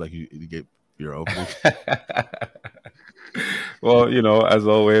language, like you gave your opening? Well, as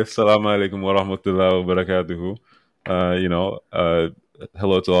always, Assalamu alaikum wa rahmatullahi wa barakatuhu.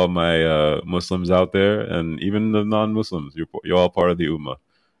 Hello to all my Muslims out there, and even the non-Muslims. You're all part of the Ummah.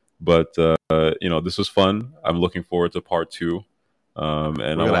 But this was fun. I'm looking forward to part 2. And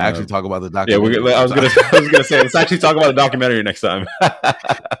we're gonna actually talk about the documentary. Yeah, I was gonna say, let's actually talk about the documentary next time.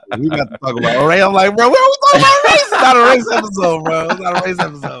 We got to talk about race. I'm like, bro, what are we talking about race? It's not a race episode, bro. It's not a race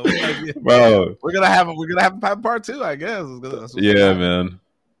episode. Bro, we're gonna have part 2, I guess. Yeah, man.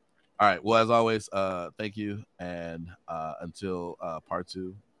 All right. Well, as always, thank you, and until part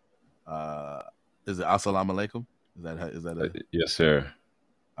 2, is it assalamu alaikum? Is that it? Yes, sir.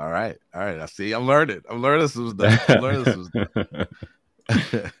 All right. I see. I'm learning. This was done.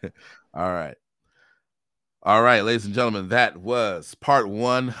 All right, ladies and gentlemen, that was part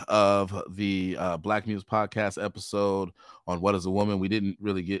 1 of the Black Muse podcast episode on What is a Woman. We didn't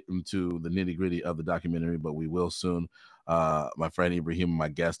really get into the nitty gritty of the documentary, but we will soon. My friend Ibrahim, my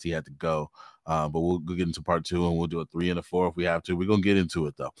guest, he had to go, but we'll get into part 2, and we'll do a 3 and a 4 if we have to. We're gonna get into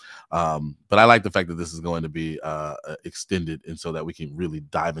it though. But I like the fact that this is going to be extended, and so that we can really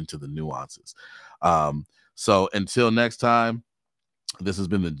dive into the nuances. So until next time, this has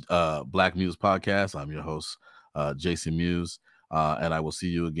been the Black Muse podcast. I'm your host, Jason Muse, and I will see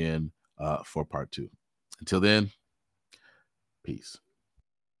you again for part 2. Until then, peace.